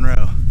on Mormon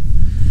Row.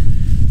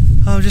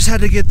 Oh, just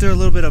had to get through a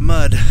little bit of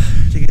mud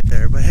to get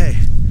there, but hey,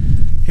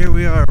 here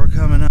we are. We're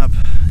coming up.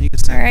 You can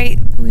see. All right,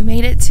 we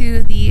made it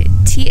to the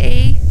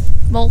TA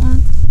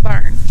Molten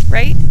Barn,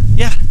 right?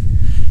 Yeah.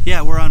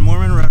 Yeah, we're on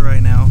Mormon Road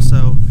right now,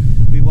 so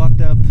we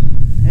walked up.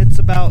 It's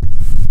about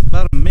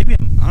maybe,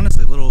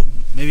 honestly,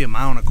 maybe a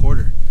mile and a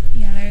quarter.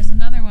 Yeah, there's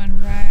another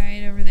one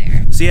right over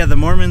there. So yeah, the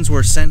Mormons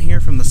were sent here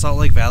from the Salt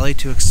Lake Valley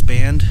to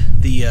expand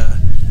the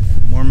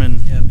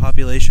Mormon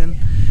population,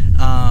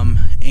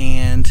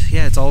 and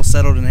yeah, it's all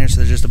settled in here. So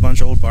there's just a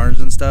bunch of old barns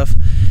and stuff.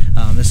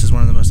 This is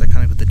one of the most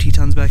iconic with the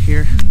Tetons back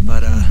here,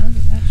 but look at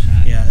that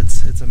shot. Yeah,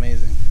 it's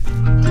amazing.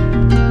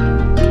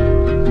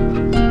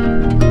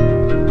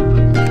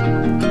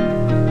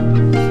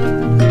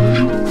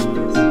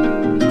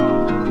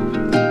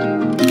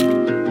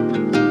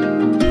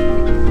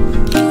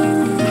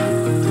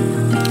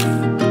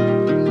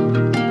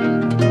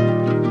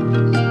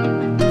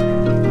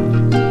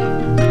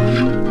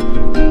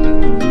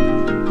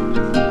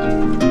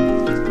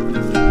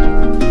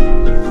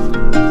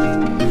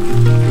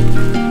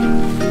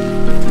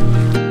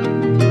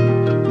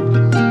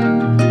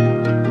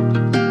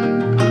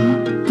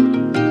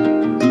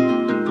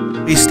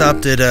 We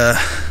stopped at,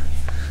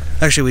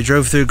 actually we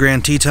drove through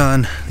Grand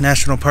Teton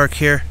National Park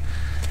here,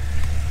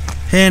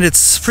 And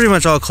it's pretty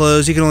much all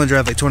closed. You can only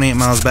drive like 28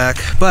 miles back.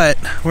 But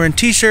we're in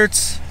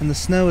t-shirts and the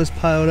snow is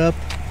piled up,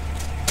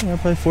 you know,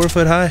 probably 4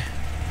 foot high.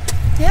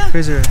 Yeah.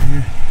 Crazy right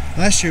here.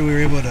 Last year we were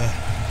able to.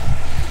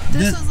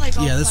 This was like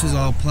all yeah, this was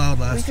all plowed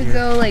last year. We could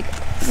go like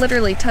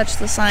literally touch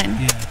the sign.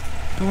 Yeah,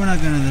 but we're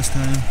not gonna this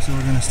time, so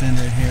we're gonna stand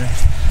right here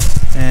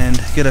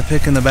and get a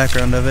pic in the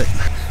background of it.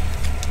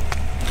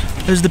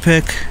 There's the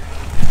pic.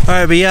 All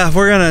right, but yeah,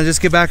 we're gonna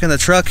just get back in the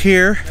truck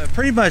here.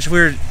 Pretty much,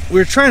 we're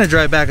trying to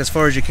drive back as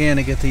far as you can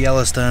to get to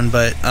Yellowstone,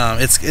 but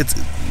it's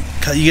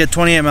you get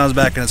 28 miles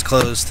back and it's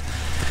closed.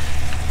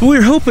 We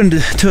were hoping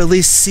to at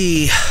least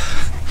see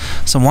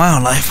some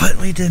wildlife, but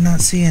we did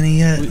not see any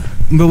yet.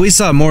 But we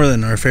saw more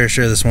than our fair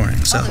share this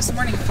morning. So this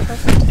morning was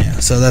perfect. Yeah,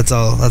 so that's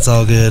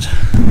all good.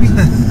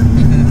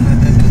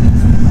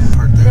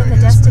 Then the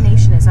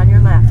destination is on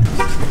your left.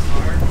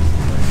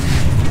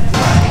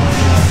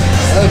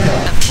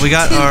 We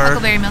got our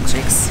huckleberry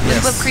milkshakes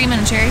with whipped cream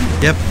and cherry.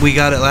 Yep, we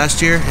got it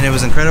last year and it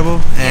was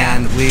incredible,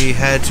 and we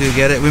had to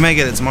get it. We may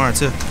get it tomorrow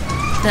too.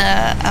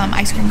 The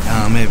ice cream cone.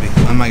 Oh, maybe.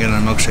 I might get a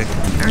milkshake.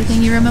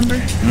 Everything you remember?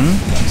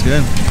 It's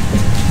good.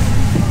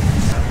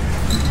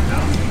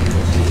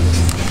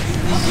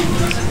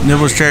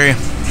 Nibbles cherry.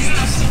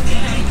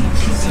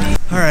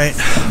 All right,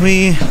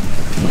 we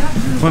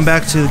went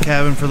back to the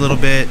cabin for a little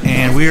bit,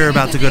 and we were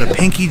about to go to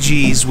Pinky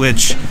G's,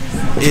 which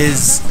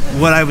is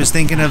what I was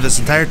thinking of this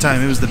entire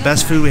time. It was the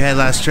best food we had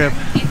last trip.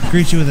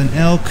 Greet you with an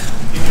elk.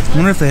 I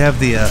wonder if they have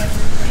the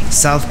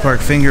South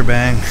Park finger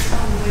bang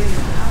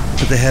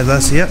that they had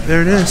last. Yep,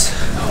 there it is.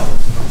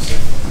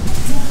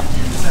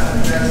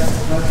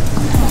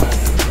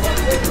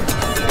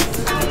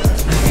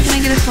 Can I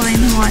get a flying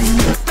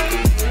Hawaiian?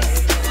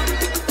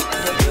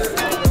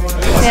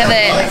 They have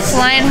a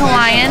flying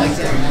Hawaiian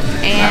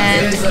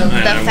and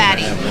the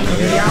fatty.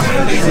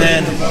 And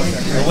then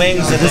the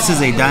wings. This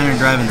is a diner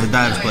drive-in to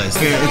dives place.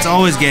 It's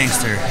always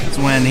gangster. It's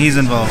when he's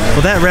involved.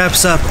 Well, that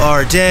wraps up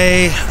our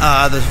day.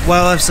 The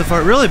wildlife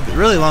safari.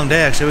 Really long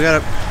day actually. We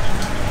got up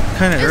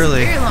kind of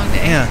early. It was a very long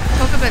day. Yeah.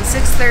 Woke up at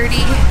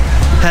 6:30.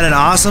 Had an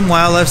awesome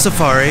wildlife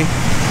safari.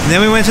 And then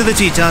we went to the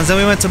Tetons. Then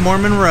we went to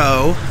Mormon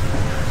Row.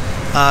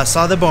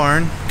 Saw the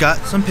barn, got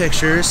some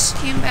pictures.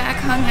 Came back,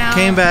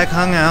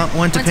 hung out.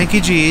 Went to Pinky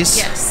G's,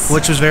 yes,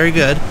 which was very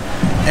good.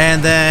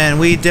 And then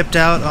we dipped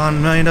out on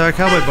 $1 Million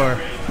Cowboy Bar.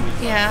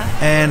 Yeah.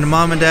 And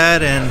Mom and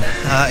Dad and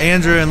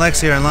Andrew and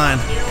Lexi are in line.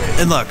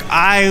 And look,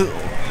 I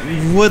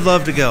would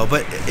love to go,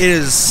 but it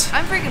is.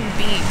 I'm freaking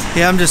beat.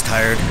 Yeah, I'm just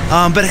tired.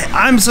 But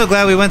I'm so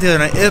glad we went the other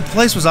night. The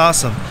place was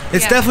awesome.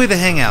 It's definitely the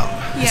hangout.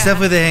 Yeah. It's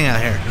definitely the hangout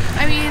here.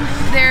 I mean,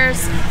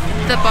 there's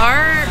the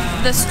bar.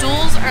 The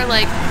stools are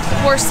like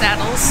horse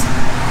saddles.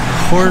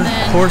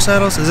 Horse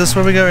saddles? Is this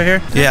where we go right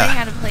here? Yeah. They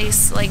had a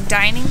place like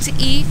dining to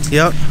eat.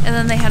 Yep. And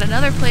then they had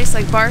another place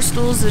like bar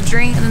stools to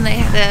drink, and then they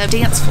had a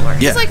dance floor. Yeah.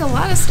 There's like a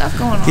lot of stuff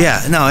going on.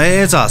 Yeah, no,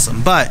 it's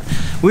awesome. But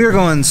we are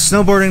going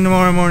snowboarding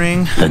tomorrow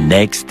morning. The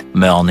next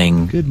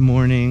morning. Good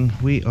morning.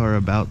 We are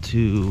about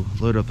to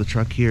load up the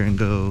truck here and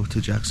go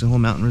to Jackson Hole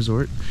Mountain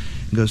Resort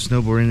and go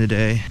snowboarding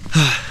today.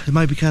 It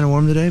might be kind of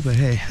warm today, but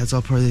hey, that's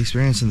all part of the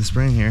experience in the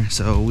spring here.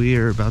 So we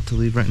are about to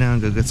leave right now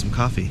and go get some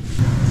coffee.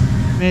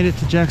 Made it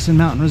to Jackson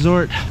Mountain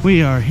Resort.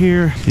 We are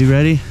here. You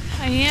ready?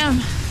 I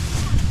am.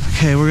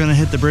 Okay, we're gonna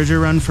hit the Bridger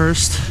run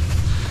first.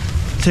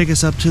 Take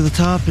us up to the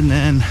top and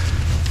then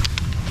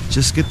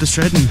just get the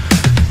shredding.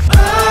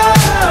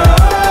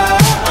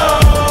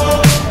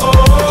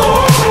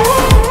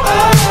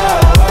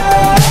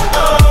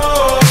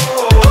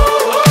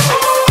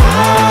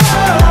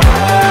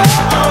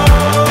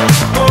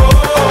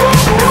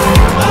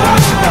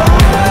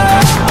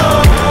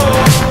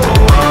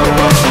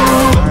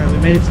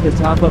 Made it to the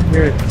top up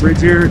here at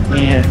Bridger,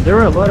 and there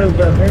were a lot of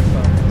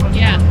marathons.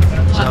 Yeah.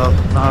 So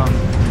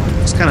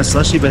it's kind of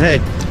slushy, but hey,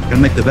 gotta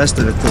make the best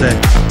of it today.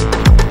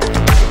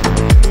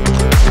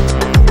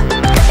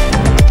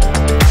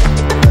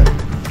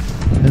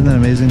 Isn't that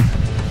amazing?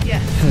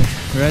 Yeah.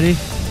 Okay, ready?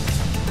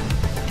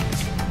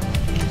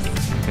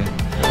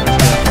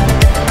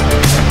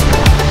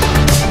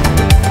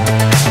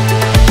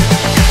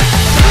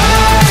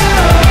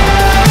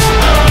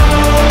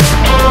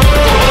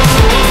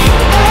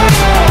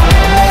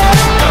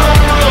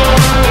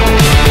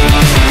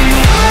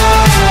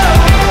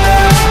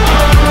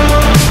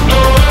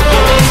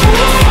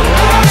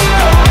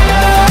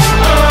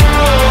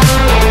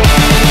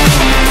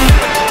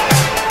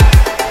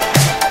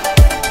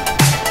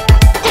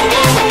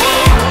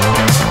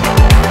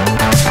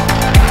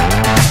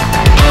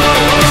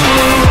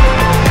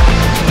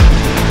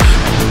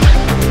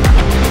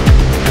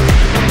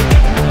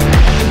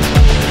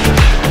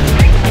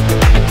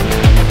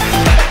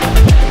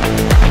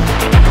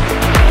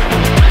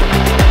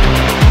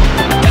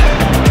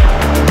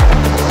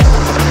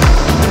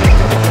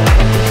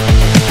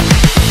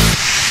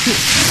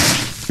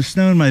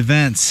 Snow in my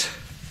vents.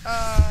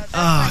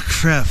 Oh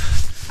crap.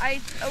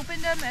 I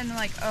opened them and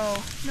like,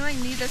 oh,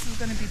 knowing me this is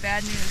gonna be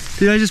bad news.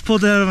 Dude, I just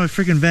pulled it out of my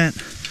freaking vent.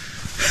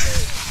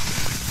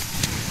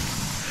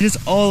 Just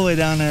all the way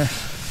down there.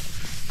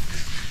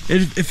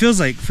 It feels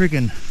like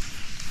freaking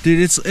Dude,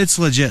 it's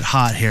legit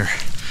hot here.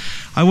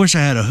 I wish I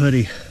had a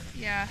hoodie.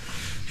 Yeah.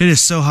 It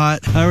is so hot.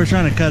 We're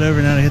trying to cut over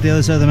now to hit the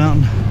other side of the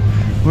mountain.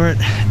 We're at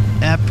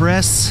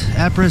Apres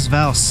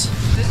Vals.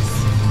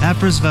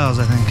 Apres Vals,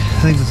 I think.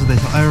 I think that's what they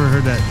call. I ever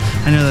heard that.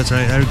 I know that's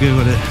right. I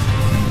googled it.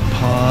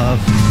 Pov.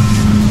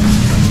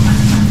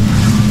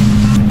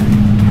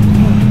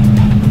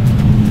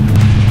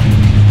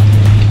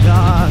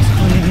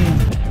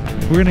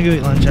 We're gonna go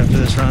eat lunch after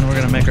this run. We're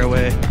gonna make our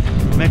way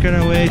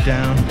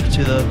down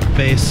to the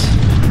base.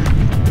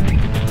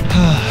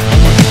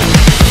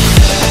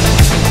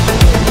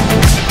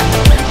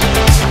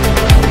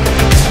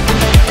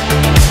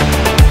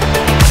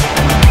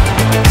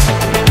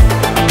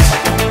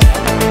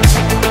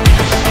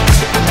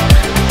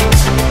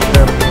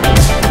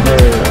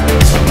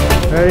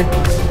 Ready?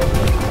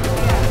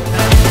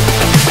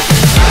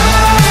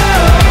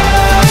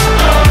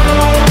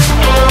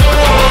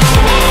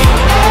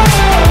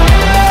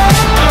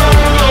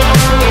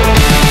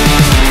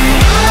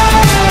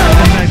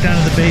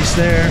 Base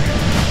there.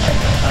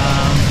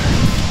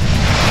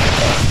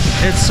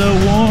 It's so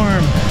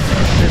warm.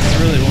 It's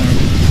really warm.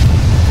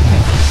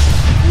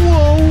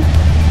 Whoa!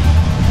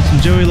 Some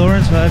Joey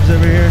Lawrence vibes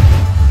over here.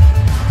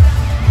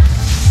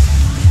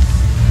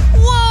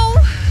 Whoa!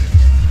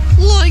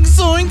 Like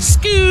Zoink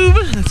Scoob.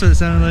 That's what it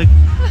sounded like.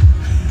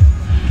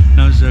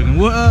 No, I was joking.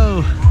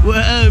 Whoa!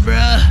 Whoa,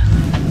 bruh!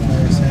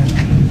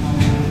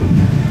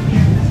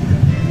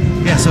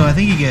 Yeah, so I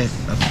think you get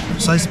a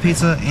slice of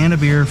pizza and a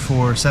beer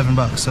for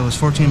 $7, so it was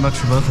 $14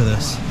 for both of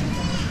this.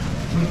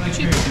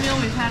 Cheapest meal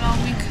we've had all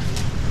week.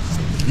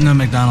 No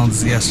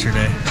McDonald's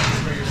yesterday.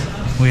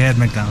 We had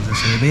McDonald's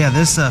yesterday. But yeah,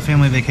 this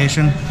family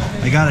vacation,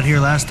 I got it here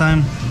last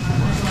time.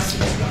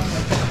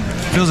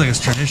 Feels like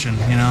it's tradition,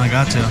 you know, I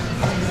got to.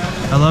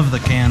 I love the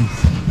can.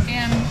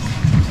 And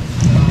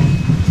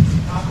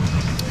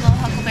little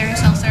Huckleberry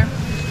seltzer.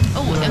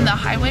 Oh, and the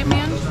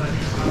Highwayman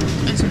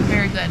is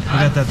very good.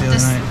 I got that the other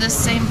night. This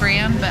same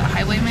brand, but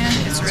Highwayman, it's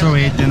really good. That's where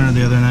we ate dinner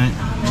the other night.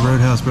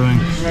 Roadhouse Brewing.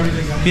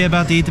 Yeah,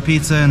 about to eat the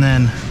pizza and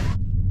then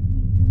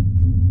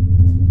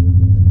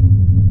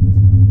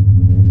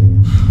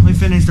we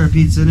finished our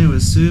pizza and it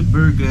was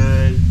super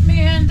good.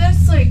 Man,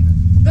 that's like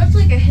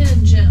a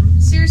hidden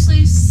gem.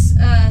 Seriously,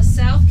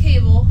 South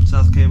Cable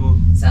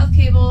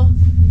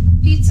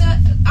pizza.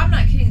 I'm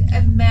not kidding.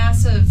 A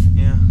massive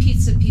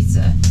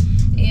pizza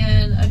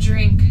and a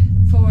drink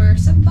for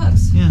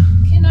 $7. Yeah.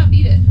 Cannot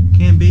beat it.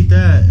 Can't beat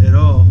that at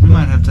all. We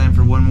might have time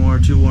for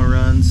two more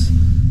runs.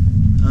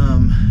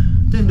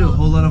 Didn't do a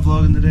whole lot of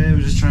vlogging today. I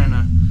was just trying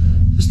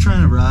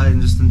to ride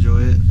and just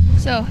enjoy it.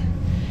 So,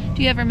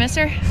 do you ever miss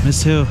her?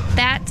 Miss who?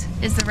 That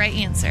is the right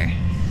answer.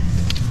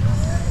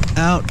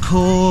 Out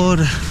cold.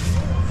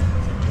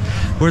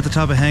 We're at the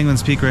top of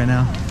Hangman's Peak right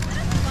now.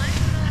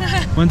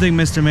 One thing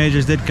Mr.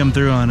 Majors did come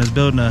through on is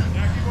building a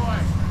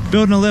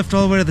lift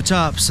all the way to the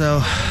top.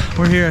 So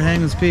we're here at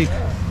Hangman's Peak.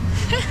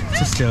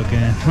 Just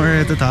joking.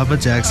 We're at the top of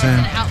Jackson.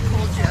 It's an out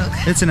cold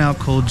joke. It's an out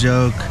cold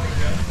joke.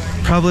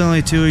 Probably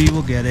only two of you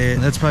will get it.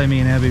 That's probably me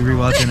and Abby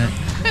rewatching it.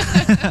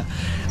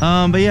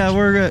 But yeah,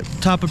 we're at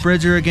top of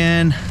Bridger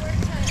again.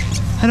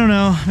 I don't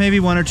know, maybe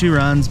 1 or 2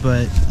 runs,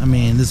 but I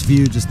mean, this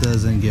view just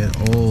doesn't get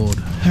old.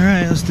 All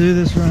right, let's do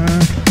this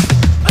run.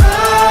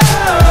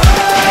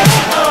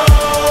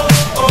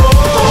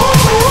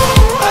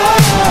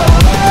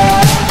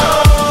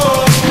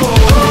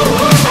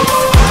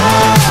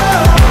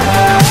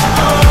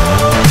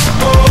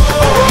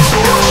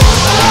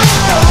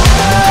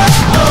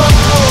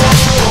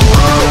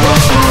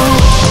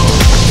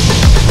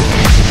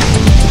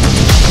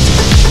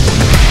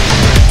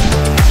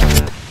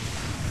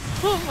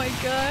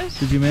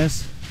 Did you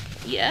miss?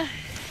 Yeah.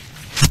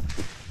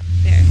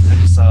 There. I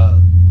just saw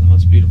the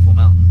most beautiful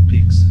mountain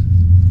peaks.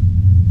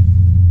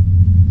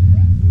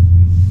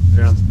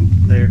 They're on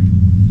there.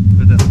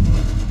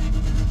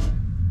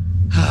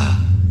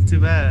 Too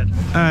bad.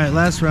 All right,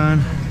 last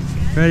run.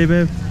 Ready,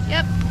 babe?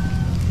 Yep.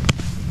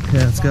 Okay,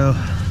 let's go. All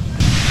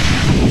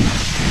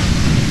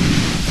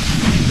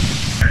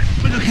right,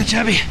 we'll go catch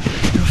Abby.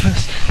 Go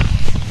fast.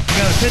 I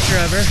got a picture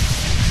of her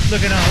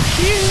looking all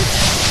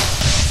cute.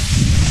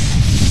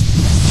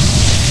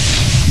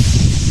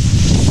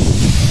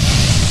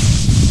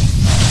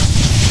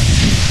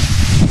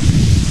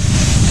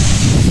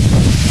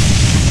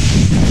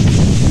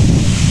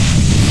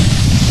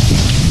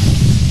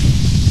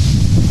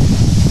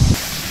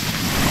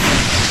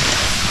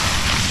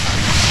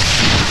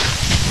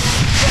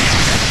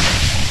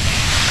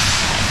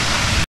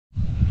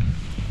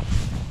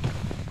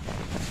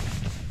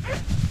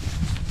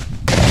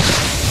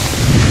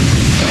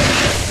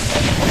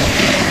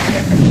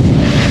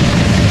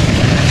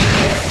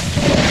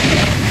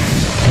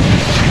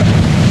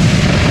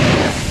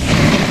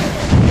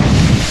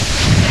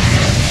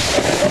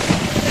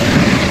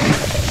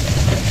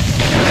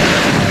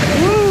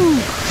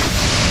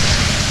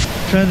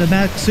 Trying the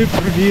Max Super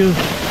Review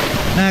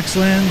Max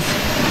lens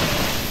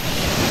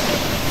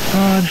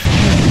on.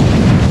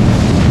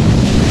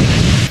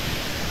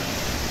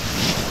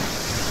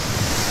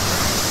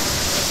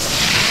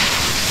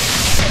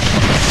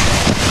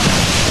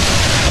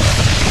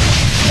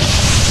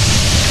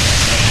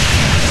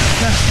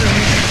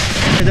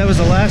 was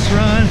the last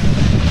run.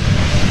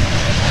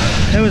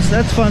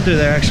 That's fun through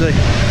there actually.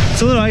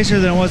 It's a little icier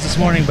than it was this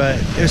morning, but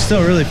it was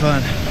still really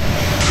fun.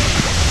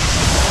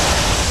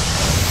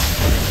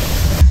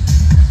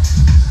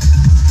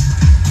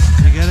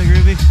 You got it,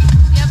 Groovy?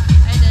 Yep,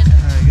 I did.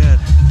 Alright, good.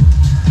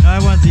 I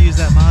wanted to use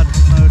that mod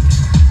mode.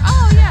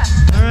 Oh, yeah.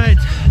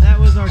 Alright, that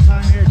was our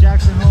time here at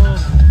Jackson Hole.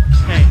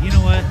 Hey, you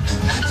know what?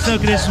 Snow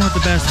conditions weren't the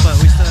best, but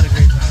we still had a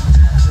great time.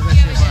 It was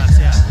actually a blast,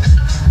 yeah.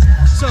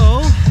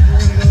 So,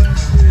 we're going to go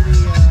into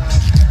the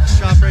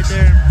shop right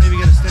there and maybe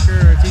get a sticker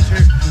or a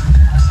t-shirt.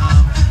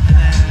 And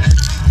then,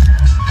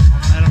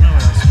 I don't know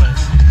what else, but...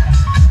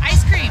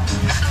 Ice cream.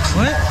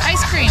 What? Ice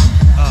cream.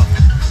 Oh.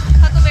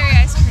 Huckleberry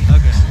ice cream.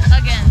 Okay.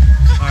 Again.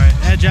 Alright,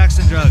 at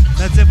Jackson Drug.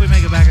 That's if we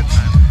make it back in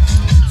time.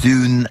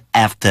 Soon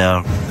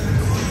after.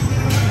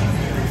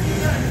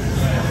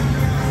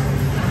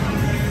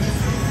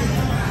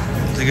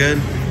 Is it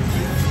good?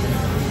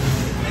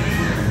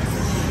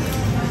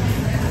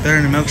 Better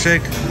than a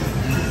milkshake?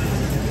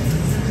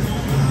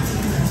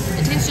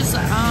 It tastes just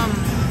like,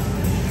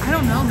 I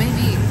don't know,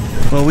 maybe.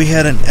 Well, we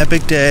had an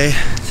epic day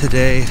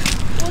today.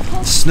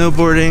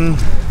 Snowboarding.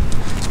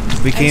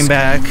 We came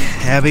back.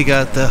 Abby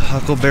got the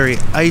huckleberry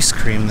ice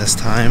cream this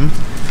time.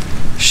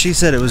 She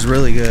said it was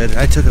really good.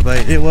 I took a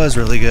bite. It was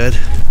really good.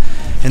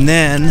 And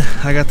then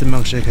I got the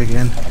milkshake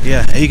again.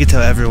 Yeah, you could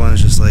tell everyone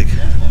is just like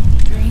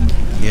Drained.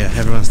 Yeah,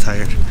 everyone's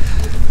tired.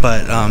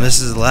 But this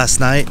is the last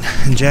night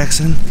in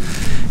Jackson,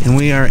 and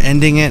we are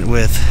ending it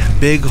with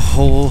Big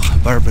Hole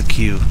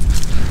Barbecue.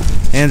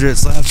 Andrew, it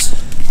slaps.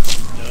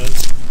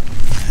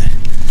 Okay.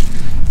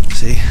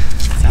 See?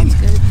 Sounds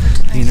good.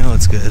 You know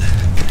it's good.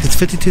 It's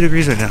 52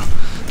 degrees right now.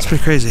 It's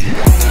pretty crazy.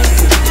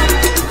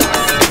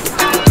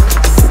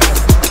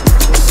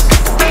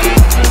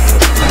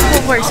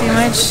 Pork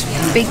sandwich,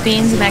 baked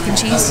beans, and mac and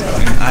cheese.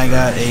 I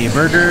got a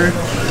burger,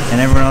 and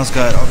everyone else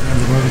got all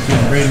kinds of barbecue,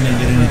 and Braden didn't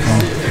get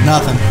anything.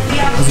 Nothing.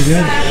 Was it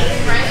good?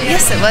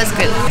 Yes, it was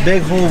good.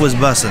 Big Hole was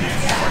bussin'.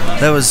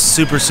 That was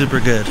super, super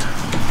good.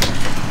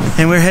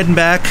 And we're heading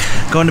back,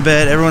 going to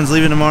bed. Everyone's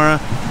leaving tomorrow,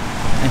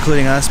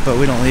 including us, but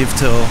we don't leave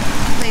till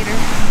Later.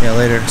 Yeah,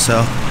 later.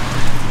 So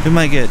we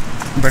might get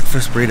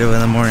breakfast burrito in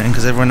the morning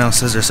because everyone else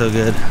says they're so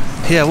good.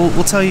 Yeah,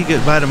 we'll tell you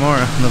goodbye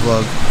tomorrow in the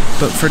vlog.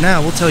 But for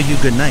now, we'll tell you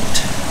good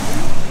night.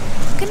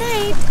 Good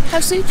night.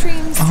 Have sweet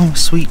dreams. Oh,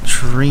 sweet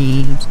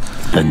dreams.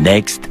 The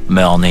next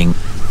morning.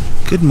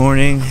 Good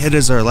morning. It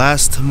is our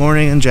last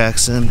morning in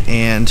Jackson,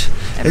 and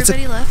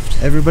Everybody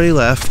left. Everybody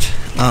left.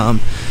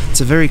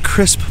 It's a very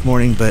crisp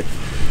morning, but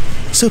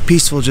so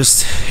peaceful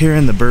just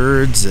hearing the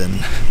birds,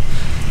 and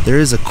there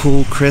is a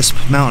cool, crisp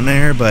mountain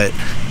air, but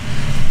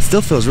it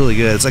still feels really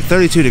good. It's like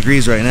 32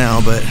 degrees right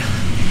now, but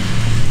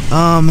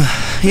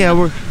yeah,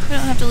 we don't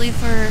have to leave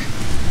for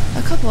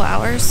a couple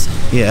hours.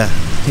 Yeah.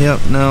 Yep.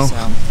 No.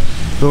 So.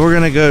 But we're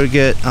gonna go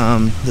get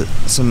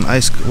some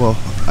iced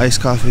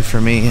coffee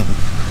for me and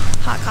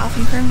hot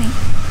coffee for me.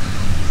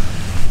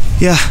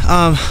 Yeah,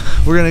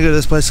 we're gonna go to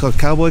this place called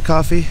Cowboy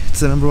Coffee.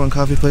 It's the #1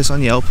 coffee place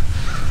on Yelp.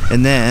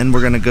 And then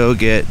we're gonna go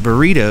get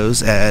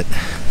burritos at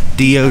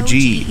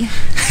DOG.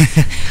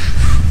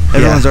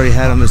 Everyone's already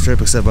had them this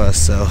trip except us,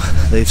 so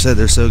they've said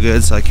they're so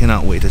good, so I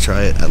cannot wait to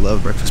try it. I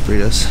love breakfast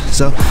burritos.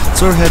 So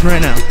that's where we're heading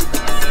right now.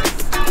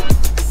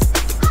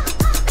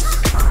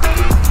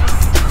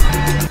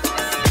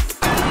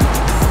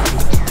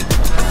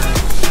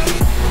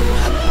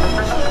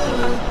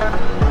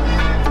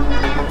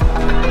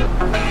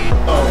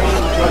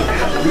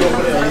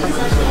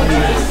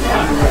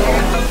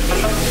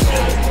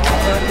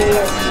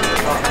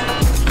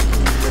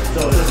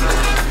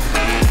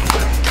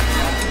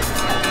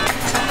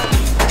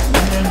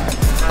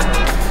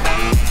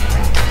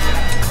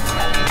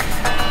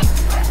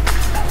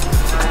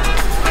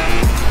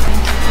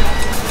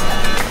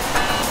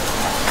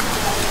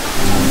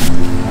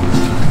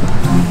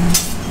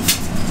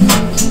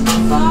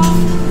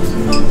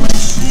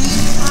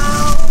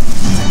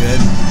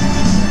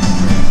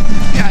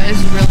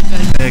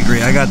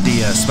 I got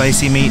the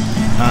spicy meat,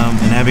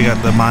 and Abby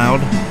got the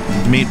mild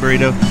meat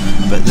burrito,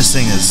 but this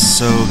thing is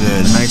so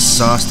good. Nice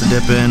sauce to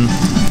dip in.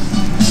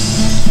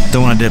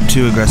 Don't want to dip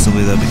too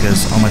aggressively though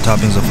because all my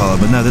toppings will follow,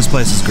 but no, this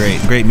place is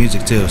great. Great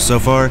music too. So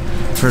far,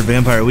 we've heard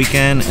Vampire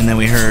Weekend, and then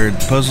we heard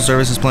Postal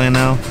Service is playing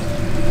now.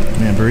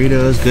 Man,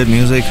 burritos, good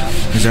music.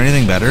 Is there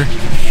anything better?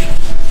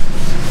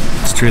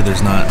 It's true,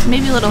 there's not.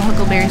 Maybe a little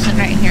huckleberry sitting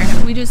right here.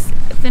 We just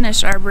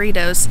finished our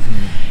burritos.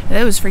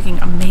 That was freaking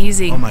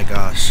amazing. Oh my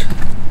gosh.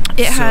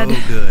 It had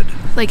good.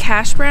 Like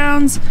hash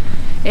browns,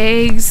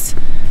 eggs,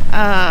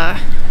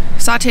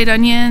 sauteed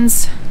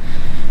onions.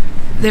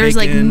 There's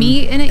like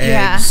meat in it.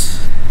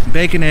 Eggs,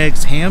 bacon,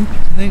 eggs, ham,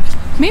 I think.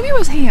 Maybe it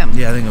was ham.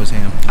 Yeah, I think it was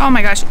ham. Oh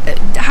my gosh.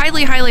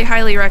 Highly, highly,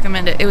 highly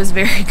recommend it. It was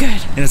very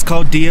good. And it's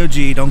called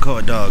DOG, don't call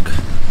it dog.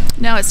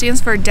 No, it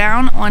stands for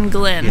Down on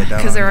Glen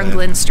because they're on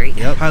Glen Street.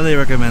 Yep, highly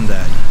recommend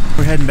that.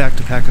 We're heading back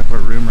to pack up our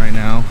room right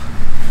now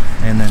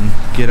and then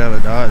get out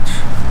of Dodge.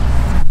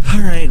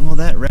 Alright, well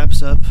that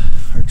wraps up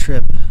our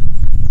trip.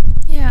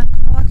 Yeah,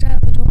 I walked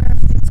out of the door,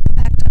 everything's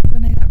packed up,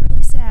 and I got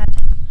really sad.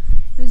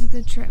 It was a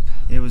good trip.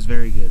 It was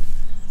very good.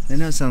 I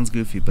know it sounds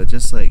goofy, but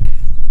just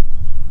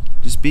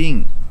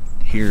being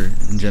here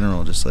in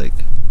general, just like.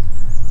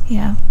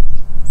 Yeah.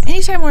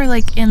 Anytime we're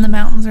like in the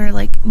mountains or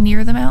like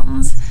near the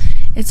mountains,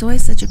 it's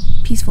always such a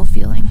peaceful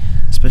feeling.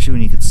 Especially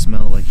when you could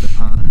smell like the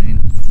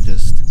pine,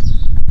 just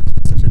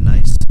such a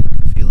nice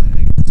feeling.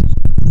 I guess.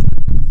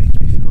 Makes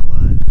me feel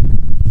alive.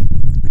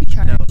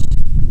 Recharged. No,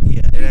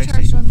 yeah, it Recharged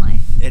actually. on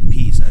life. At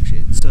peace,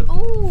 actually. So.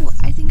 Oh,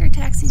 I think our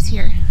taxi's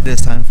here.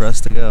 It's time for us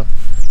to go.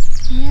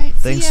 Alright,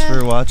 Thanks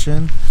for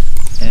watching,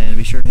 and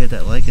be sure to hit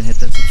that like and hit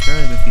that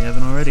subscribe if you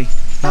haven't already.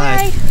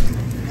 Bye.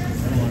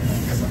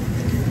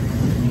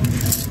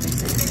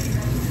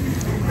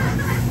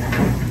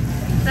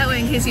 That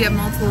way in case you have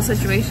multiple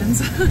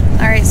situations.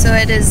 Alright, so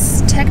it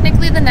is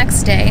technically the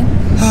next day.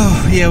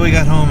 Oh, yeah, we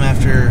got home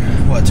after,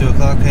 what, 2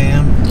 o'clock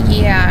a.m.?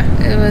 Yeah,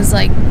 it was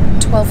like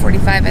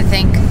 12:45, I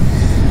think.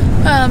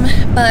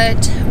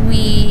 But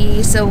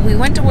we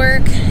went to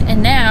work,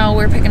 and now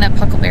we're picking up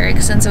Huckleberry,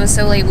 because since it was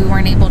so late, we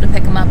weren't able to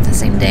pick him up the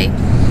same day.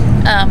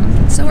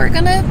 So we're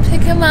gonna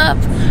pick him up.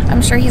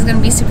 I'm sure he's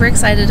gonna be super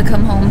excited to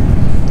come home.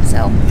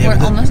 So Yeah,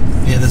 we're almost.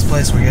 Yeah, this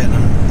place we're getting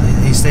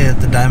him. He stayed at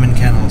the Diamond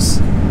Kennels,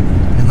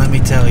 and let me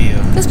tell you,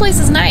 This place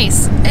is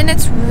nice, and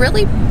it's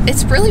really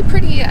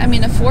pretty. I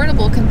mean,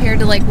 affordable compared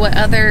to like what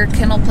other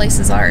kennel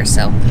places are.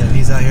 So yeah,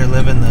 he's out here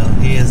living though.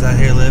 He is out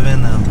here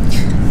living though.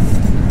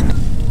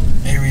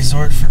 A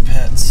resort for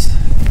pets.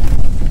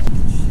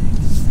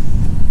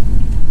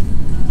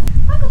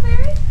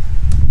 Huckleberry,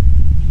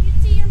 did you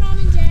see your mom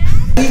and dad?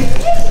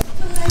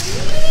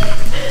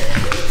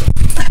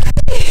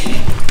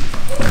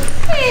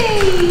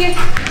 hey, you guys.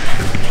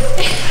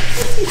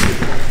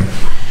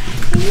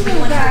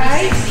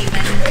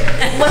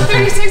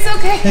 136,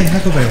 okay. Hey,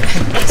 Huckleberry,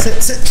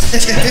 sit.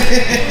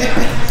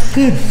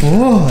 Good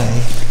boy.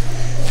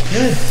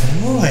 Good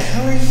boy.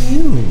 How are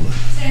you?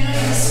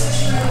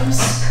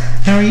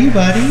 How are you,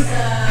 buddy?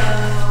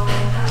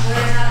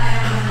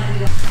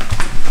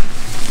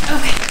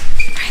 Okay.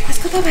 Alright, let's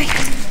go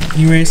back.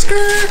 You ready,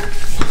 skirt?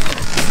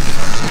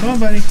 Come on,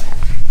 buddy.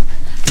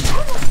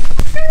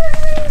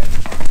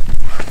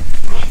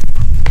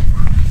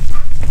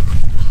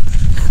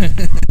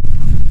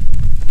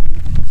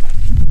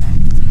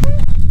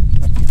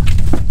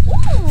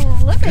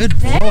 Ooh, look Good at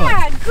boy.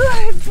 that.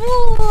 Good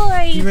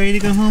boy. You ready to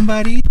go home,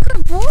 buddy?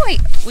 Good boy.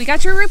 We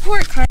got your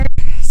report card,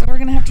 so we're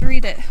gonna have to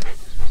read it.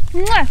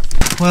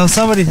 Mwah. Well,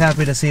 somebody's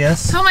happy to see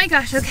us. Oh my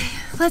gosh, okay.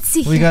 Let's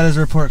see. We got his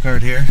report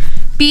card here.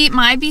 Beat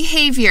my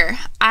behavior.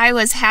 I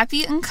was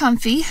happy and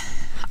comfy.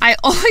 I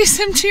always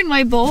emptied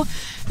my bowl.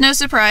 No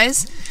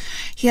surprise.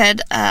 He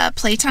had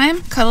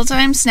playtime, cuddle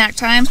time, snack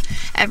time.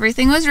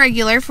 Everything was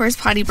regular for his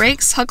potty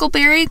breaks.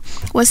 Huckleberry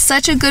was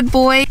such a good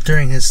boy.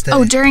 During his stay.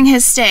 Oh, during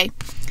his stay.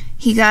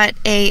 He got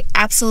a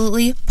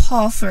absolutely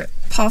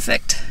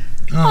perfect.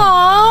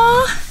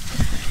 Oh. Aww.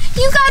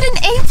 You got an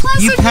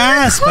A+ You on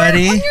passed, your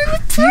buddy. On your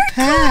report You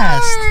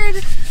passed.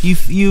 card.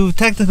 You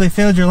technically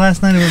failed your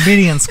last night of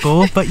obedience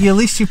school, but at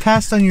least you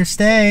passed on your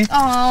stay.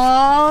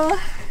 Aww.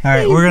 All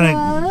right, we're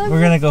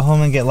gonna go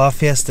home and get La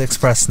Fiesta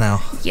Express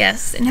now.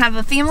 Yes, and have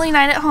a family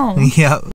night at home. Yep.